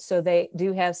certified. So they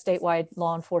do have statewide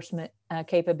law enforcement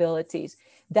capabilities.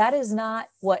 That is not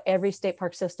what every state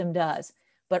park system does,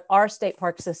 but our state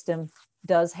park system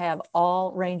does have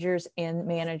all rangers and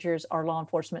managers are law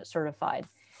enforcement certified.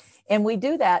 And we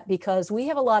do that because we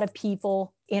have a lot of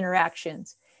people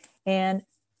interactions. And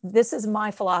this is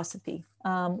my philosophy.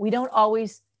 We don't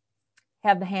always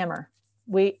have the hammer.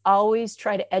 We always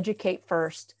try to educate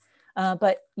first.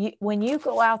 But when you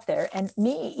go out there, and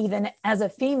me, even as a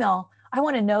female, I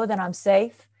want to know that I'm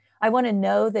safe. I want to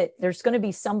know that there's going to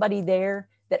be somebody there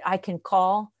that I can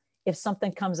call if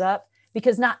something comes up,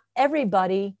 because not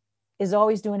everybody is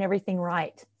always doing everything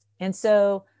right. And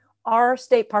so our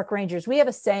state park rangers, we have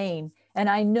a saying, and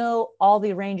I know all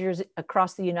the rangers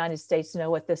across the United States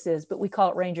know what this is, but we call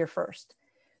it Ranger First.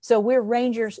 So we're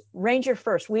rangers, Ranger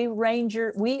First. We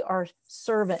are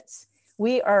servants.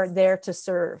 We are there to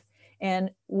serve.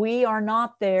 And we are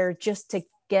not there just to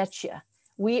get you.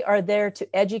 We are there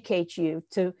to educate you.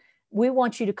 We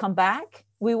want you to come back.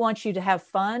 We want you to have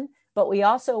fun, but we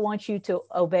also want you to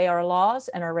obey our laws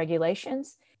and our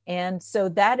regulations. And so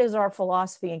that is our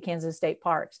philosophy in Kansas State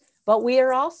Parks. But we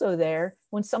are also there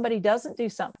when somebody doesn't do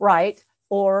something right,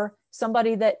 or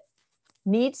somebody that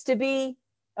needs to be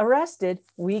arrested,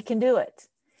 we can do it.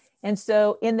 And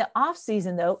so in the off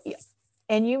season though,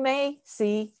 and you may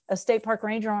see a state park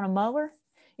ranger on a mower,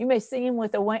 you may see him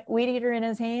with a weed eater in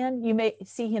his hand, you may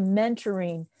see him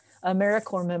mentoring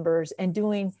AmeriCorps members and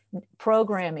doing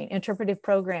programming, interpretive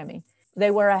programming.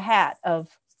 They wear a hat of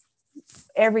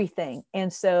everything.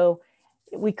 And so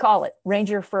we call it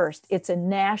Ranger First. It's a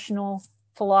national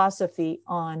philosophy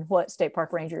on what state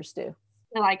park rangers do.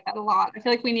 I like that a lot. I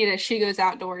feel like we need a She Goes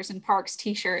Outdoors and Parks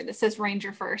t-shirt that says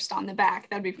Ranger First on the back.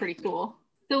 That'd be pretty cool.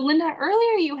 So Linda,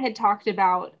 earlier you had talked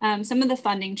about some of the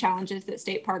funding challenges that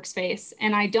state parks face,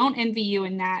 and I don't envy you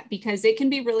in that, because it can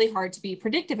be really hard to be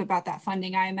predictive about that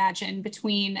funding, I imagine,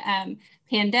 between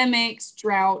pandemics,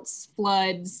 droughts,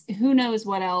 floods, who knows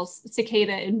what else,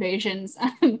 cicada invasions.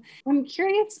 I'm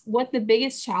curious what the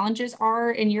biggest challenges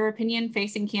are, in your opinion,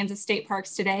 facing Kansas state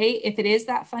parks today, if it is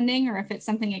that funding or if it's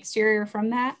something exterior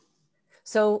from that.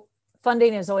 So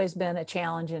funding has always been a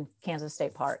challenge in Kansas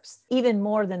state parks. Even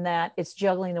more than that, it's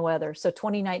juggling the weather. So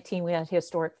 2019, we had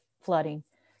historic flooding.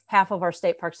 Half of our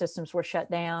state park systems were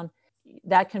shut down.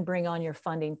 That can bring on your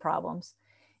funding problems.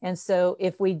 And so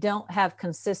if we don't have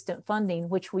consistent funding,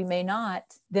 which we may not,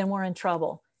 then we're in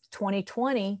trouble.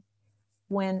 2020,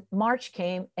 when March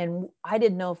came and I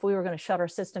didn't know if we were going to shut our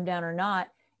system down or not,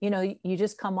 you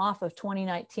just come off of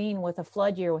 2019 with a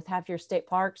flood year with half your state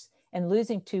parks and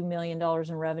losing $2 million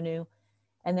in revenue.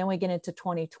 And then we get into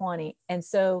 2020. And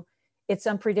so it's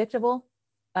unpredictable.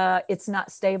 It's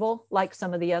not stable like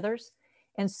some of the others.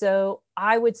 And so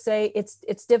I would say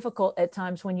it's difficult at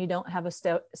times when you don't have a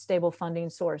stable funding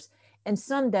source. And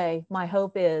someday my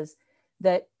hope is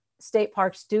that state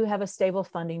parks do have a stable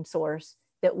funding source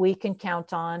that we can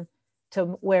count on, to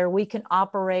where we can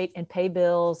operate and pay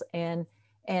bills and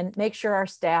make sure our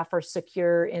staff are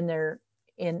secure in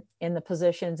the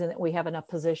positions, and that we have enough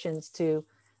positions to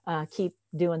keep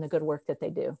doing the good work that they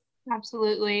do.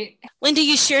 Absolutely. Linda,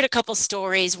 you shared a couple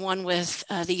stories, one with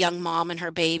the young mom and her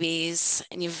babies,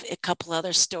 and you've a couple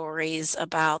other stories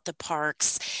about the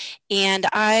parks. And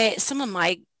some of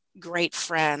my great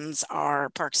friends are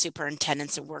park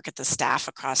superintendents and work at the staff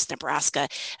across Nebraska.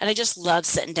 And I just love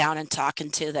sitting down and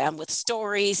talking to them with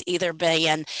stories, either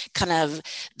being kind of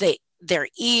their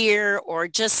ear, or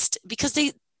just because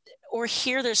or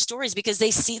hear their stories because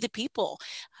they see the people.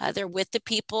 They're with the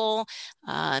people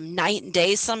night and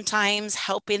day sometimes,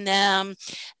 helping them,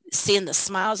 seeing the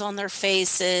smiles on their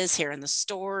faces, hearing the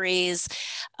stories,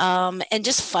 and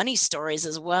just funny stories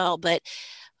as well. But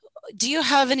do you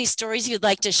have any stories you'd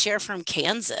like to share from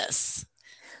Kansas?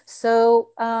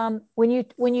 So when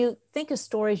you think of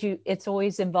stories, it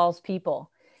always involves people.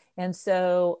 And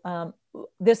so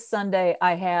this Sunday,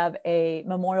 I have a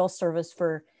memorial service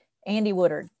for Andy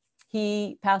Woodard.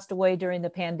 He passed away during the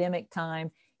pandemic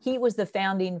time. He was the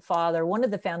founding father, one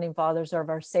of the founding fathers of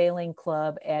our sailing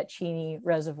club at Cheney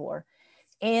Reservoir.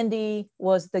 Andy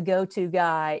was the go-to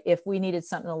guy. If we needed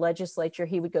something in the legislature,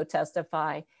 he would go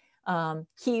testify.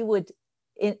 He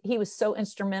was so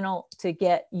instrumental to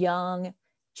get young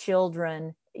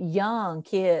children, young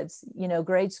kids,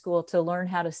 grade school, to learn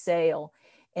how to sail.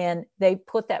 And they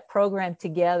put that program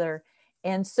together.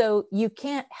 And so you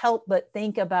can't help but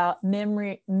think about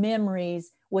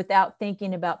memories without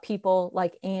thinking about people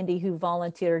like Andy, who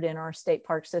volunteered in our state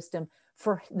park system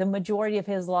for the majority of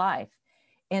his life.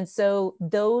 And so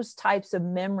those types of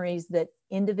memories that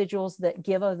individuals that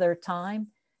give of their time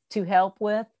to help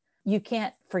with, you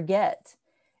can't forget.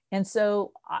 And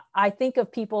so I think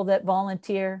of people that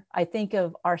volunteer. I think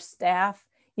of our staff.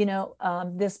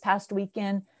 This past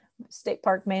weekend, State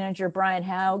Park Manager Brian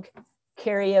Haug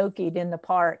karaoke'd in the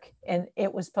park, and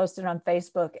it was posted on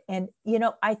Facebook. And,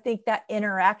 I think that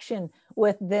interaction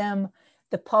with them,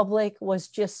 the public, was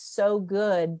just so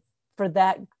good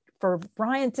for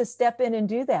Brian to step in and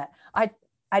do that.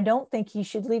 I don't think he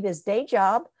should leave his day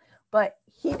job, but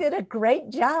he did a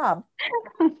great job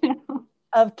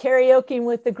of karaokeing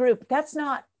with the group.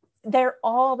 They're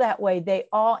all that way. They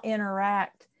all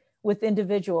interact with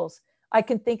individuals. I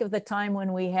can think of the time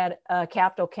when we had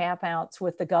capital campouts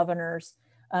with the governors,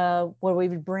 where we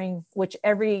would bring,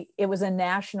 it was a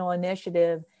national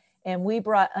initiative, and we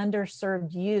brought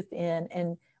underserved youth in,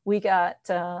 and we got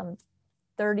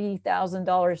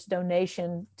 $30,000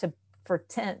 donation for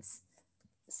tents,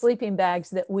 sleeping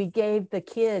bags that we gave the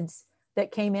kids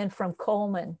that came in from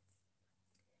Coleman.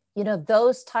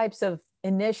 Those types of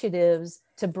initiatives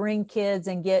to bring kids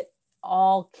and get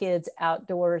all kids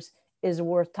outdoors is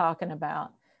worth talking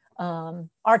about.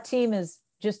 Our team is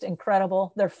just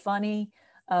incredible. They're funny.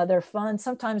 They're fun.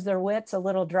 Sometimes their wit's a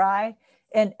little dry.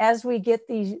 And as we get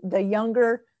the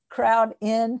younger crowd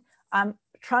in, I'm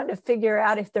trying to figure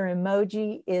out if their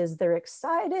emoji is they're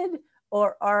excited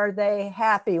or are they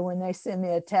happy when they send me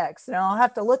a text. And I'll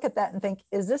have to look at that and think,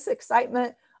 is this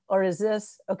excitement or is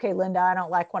this, okay, Linda, I don't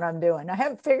like what I'm doing? I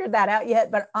haven't figured that out yet,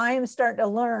 but I am starting to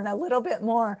learn a little bit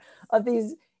more of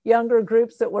these younger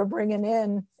groups that we're bringing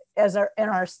in in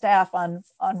our staff on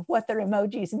what their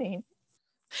emojis mean.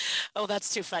 Oh,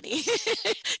 that's too funny.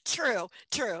 True.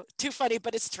 Too funny,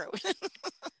 but it's true.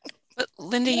 But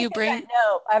Linda, you bring...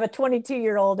 No, I have a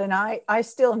 22-year-old and I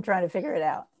still am trying to figure it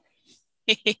out.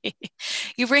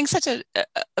 You bring such a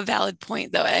valid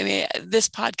point, though. I mean, this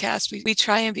podcast, we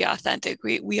try and be authentic.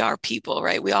 We are people,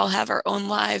 right? We all have our own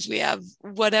lives. We have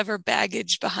whatever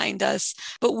baggage behind us,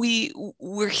 but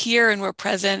we're here and we're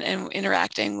present and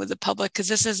interacting with the public because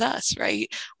this is us,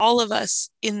 right? All of us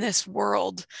in this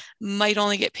world might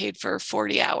only get paid for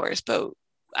 40 hours, but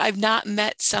I've not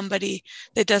met somebody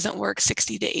that doesn't work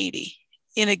 60 to 80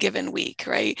 in a given week,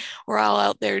 right? We're all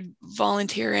out there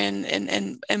volunteering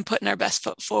and putting our best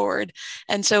foot forward.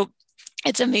 And so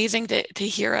it's amazing to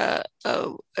hear a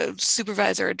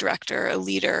supervisor, a director, a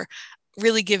leader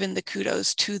really giving the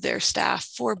kudos to their staff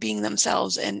for being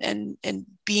themselves and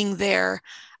being there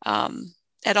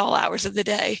at all hours of the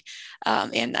day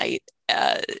and night,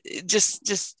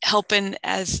 just helping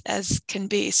as can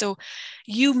be. So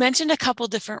you mentioned a couple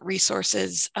different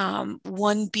resources,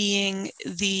 one being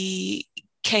the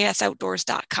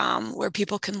ksoutdoors.com, where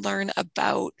people can learn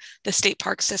about the state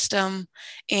park system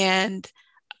and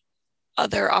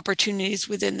other opportunities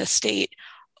within the state.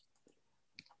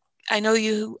 I know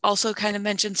you also kind of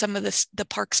mentioned some of the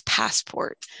park's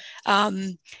passport.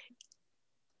 I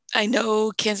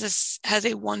know Kansas has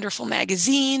a wonderful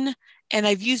magazine, and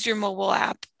I've used your mobile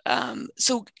app.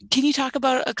 So can you talk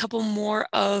about a couple more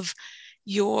of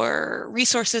your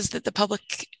resources that the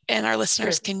public and our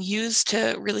listeners can use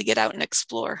to really get out and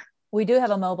explore? We do have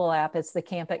a mobile app. It's the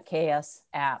Camp at KS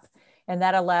app. And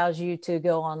that allows you to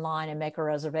go online and make a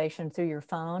reservation through your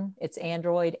phone. It's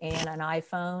Android and an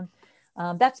iPhone.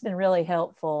 That's been really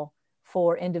helpful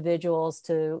for individuals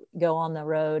to go on the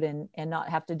road and not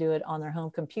have to do it on their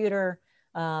home computer.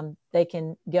 They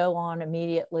can go on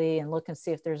immediately and look and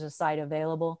see if there's a site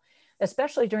available.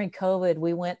 Especially during COVID,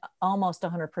 we went almost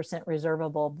 100%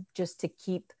 reservable just to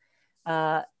keep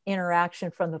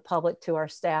interaction from the public to our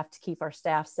staff, to keep our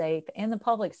staff safe and the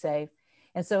public safe.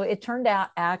 And so it turned out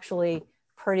actually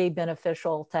pretty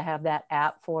beneficial to have that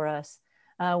app for us.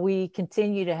 We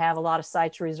continue to have a lot of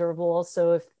sites reservable.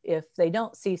 So if they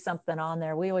don't see something on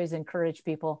there, we always encourage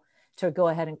people to go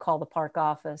ahead and call the park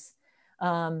office.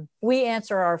 We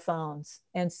answer our phones.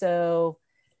 And so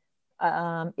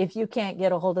if you can't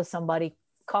get a hold of somebody,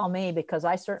 call me because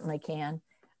I certainly can.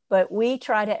 But we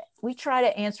try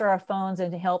to answer our phones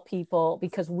and to help people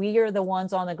because we are the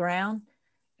ones on the ground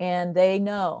and they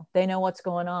know what's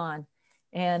going on.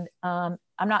 And I'm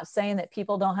not saying that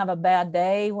people don't have a bad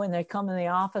day when they come in the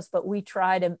office, but we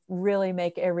try to really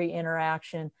make every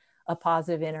interaction a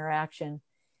positive interaction.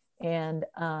 And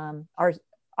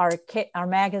our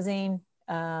magazine,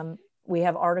 we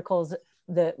have articles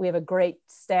that we have a great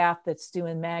staff that's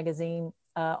doing magazine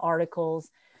articles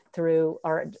through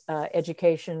our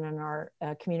education and our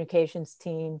communications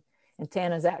team. And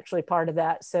Tana's actually part of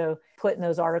that. So putting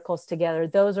those articles together,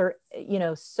 those are,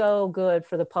 so good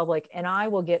for the public. And I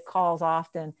will get calls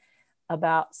often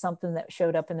about something that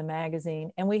showed up in the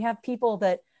magazine. And we have people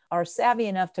that are savvy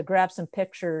enough to grab some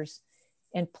pictures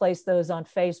and place those on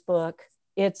Facebook.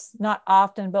 It's not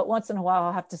often, but once in a while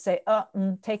I'll have to say,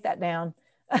 take that down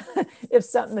if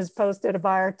something is posted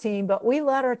by our team. But we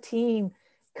let our team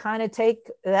kind of take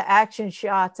the action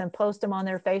shots and post them on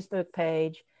their Facebook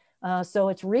page. So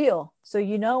it's real. So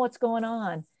you know what's going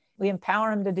on. We empower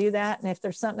them to do that. And if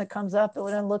there's something that comes up that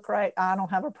doesn't look right, I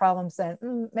don't have a problem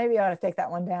saying, maybe I ought to take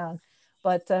that one down.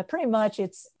 But pretty much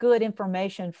it's good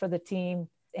information for the team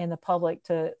and the public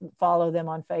to follow them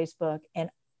on Facebook. And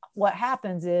what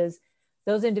happens is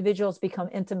those individuals become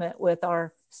intimate with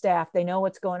our staff. They know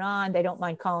what's going on. They don't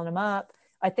mind calling them up.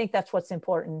 I think that's what's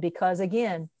important because,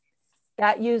 again,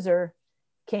 that user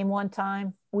came one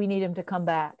time, we need him to come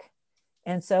back.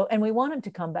 And we want them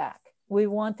to come back. We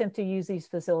want them to use these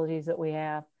facilities that we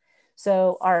have.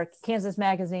 So our Kansas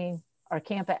Magazine, our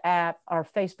Campa app, our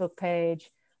Facebook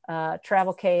page,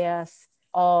 Travel KS,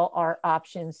 all are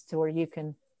options to where you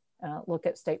can look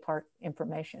at state park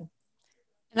information.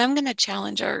 And I'm going to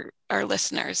challenge our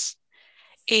listeners.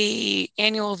 A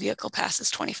annual vehicle pass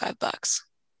is $25.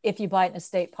 If you buy it in a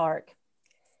state park.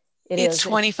 It's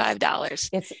 $25.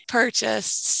 It's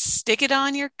purchased, stick it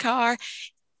on your car.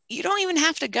 You don't even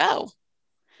have to go.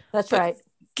 That's right.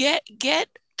 Get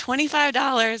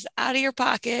 $25 out of your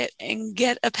pocket and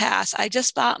get a pass. I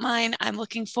just bought mine. I'm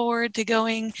looking forward to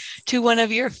going to one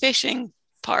of your fishing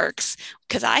parks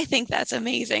because I think that's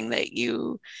amazing that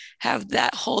you have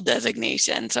that whole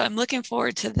designation. So I'm looking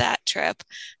forward to that trip.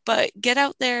 But get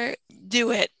out there,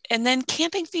 do it. And then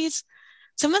camping fees,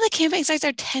 some of the camping sites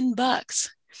are $10.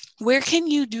 Where can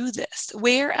you do this?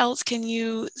 Where else can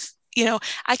you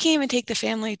I can't even take the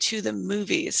family to the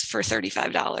movies for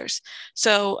 $35.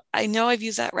 So I know I've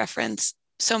used that reference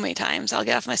so many times. I'll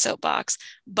get off my soapbox,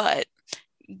 but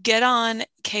get on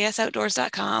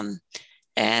ksoutdoors.com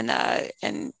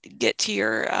and get to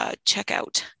your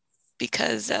checkout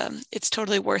because it's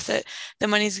totally worth it. The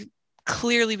money's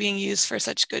clearly being used for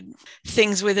such good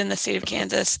things within the state of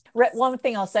Kansas. One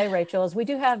thing I'll say, Rachel, is we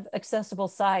do have accessible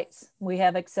sites. We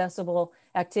have accessible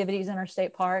activities in our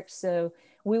state parks. So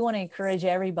we want to encourage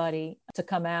everybody to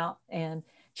come out and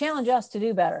challenge us to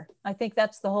do better. I think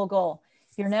that's the whole goal.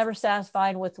 You're never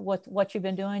satisfied with what you've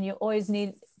been doing. You always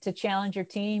need to challenge your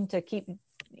team to keep,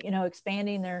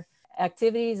 expanding their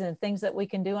activities and things that we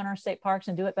can do in our state parks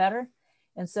and do it better.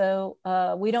 And so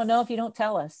we don't know if you don't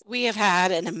tell us. We have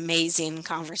had an amazing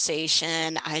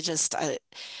conversation. I've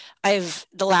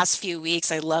the last few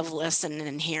weeks, I love listening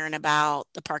and hearing about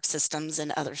the park systems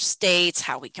in other states,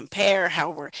 how we compare, how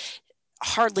we're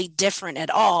hardly different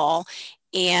at all,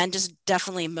 and just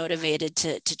definitely motivated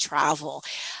to travel.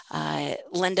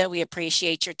 Linda, we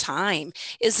appreciate your time.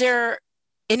 Is there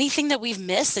anything that we've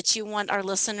missed that you want our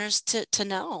listeners to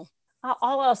know?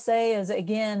 All I'll say is,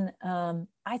 again,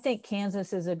 I think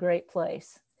Kansas is a great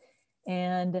place.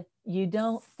 And you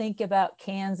don't think about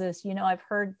Kansas. I've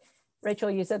heard, Rachel,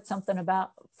 you said something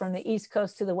about from the East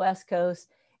Coast to the West Coast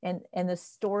and the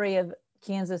story of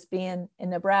Kansas being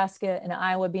in Nebraska and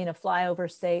Iowa being a flyover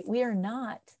state. We are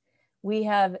not. We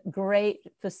have great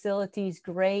facilities,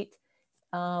 great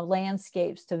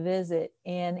landscapes to visit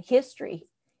and history.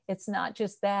 It's not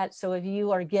just that. So if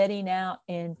you are getting out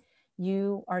and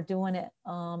you are doing it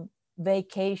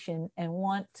vacation and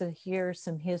want to hear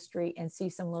some history and see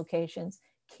some locations,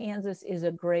 Kansas is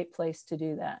a great place to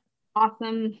do that.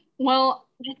 Awesome. Well,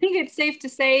 I think it's safe to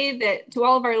say that to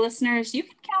all of our listeners, you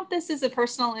can count this as a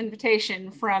personal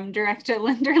invitation from Director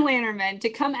Linda Lanterman to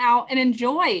come out and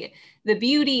enjoy the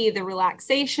beauty, the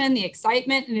relaxation, the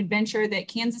excitement and adventure that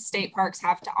Kansas State Parks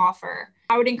have to offer.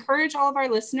 I would encourage all of our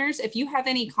listeners, if you have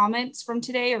any comments from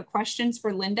today or questions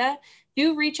for Linda,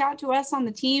 do reach out to us on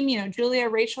the team, Julia,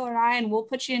 Rachel, or I, and we'll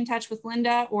put you in touch with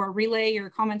Linda or relay your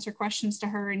comments or questions to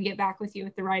her and get back with you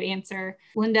with the right answer.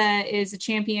 Linda is a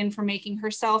champion for making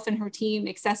herself and her team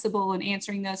accessible and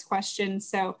answering those questions.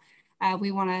 So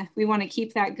we want to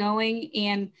keep that going.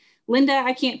 And Linda,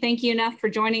 I can't thank you enough for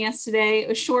joining us today. It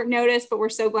was short notice, but we're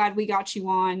so glad we got you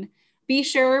on. be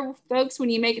sure, folks, when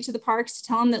you make it to the parks, to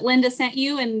tell them that Linda sent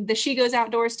you and the She Goes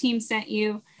Outdoors team sent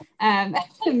you.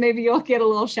 Maybe you'll get a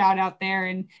little shout out there.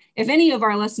 And if any of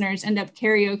our listeners end up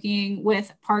karaokeing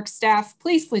with park staff,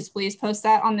 please, please, please post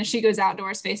that on the She Goes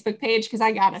Outdoors Facebook page, because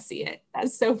I gotta see it.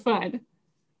 That's so fun.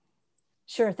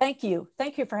 Sure. Thank you.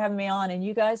 Thank you for having me on, and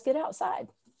you guys get outside.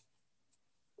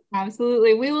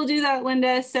 Absolutely. We will do that,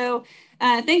 Linda. So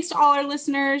thanks to all our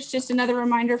listeners. Just another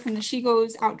reminder from the She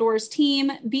Goes Outdoors team,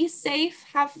 be safe,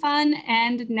 have fun,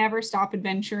 and never stop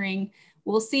adventuring.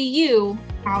 We'll see you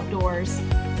outdoors.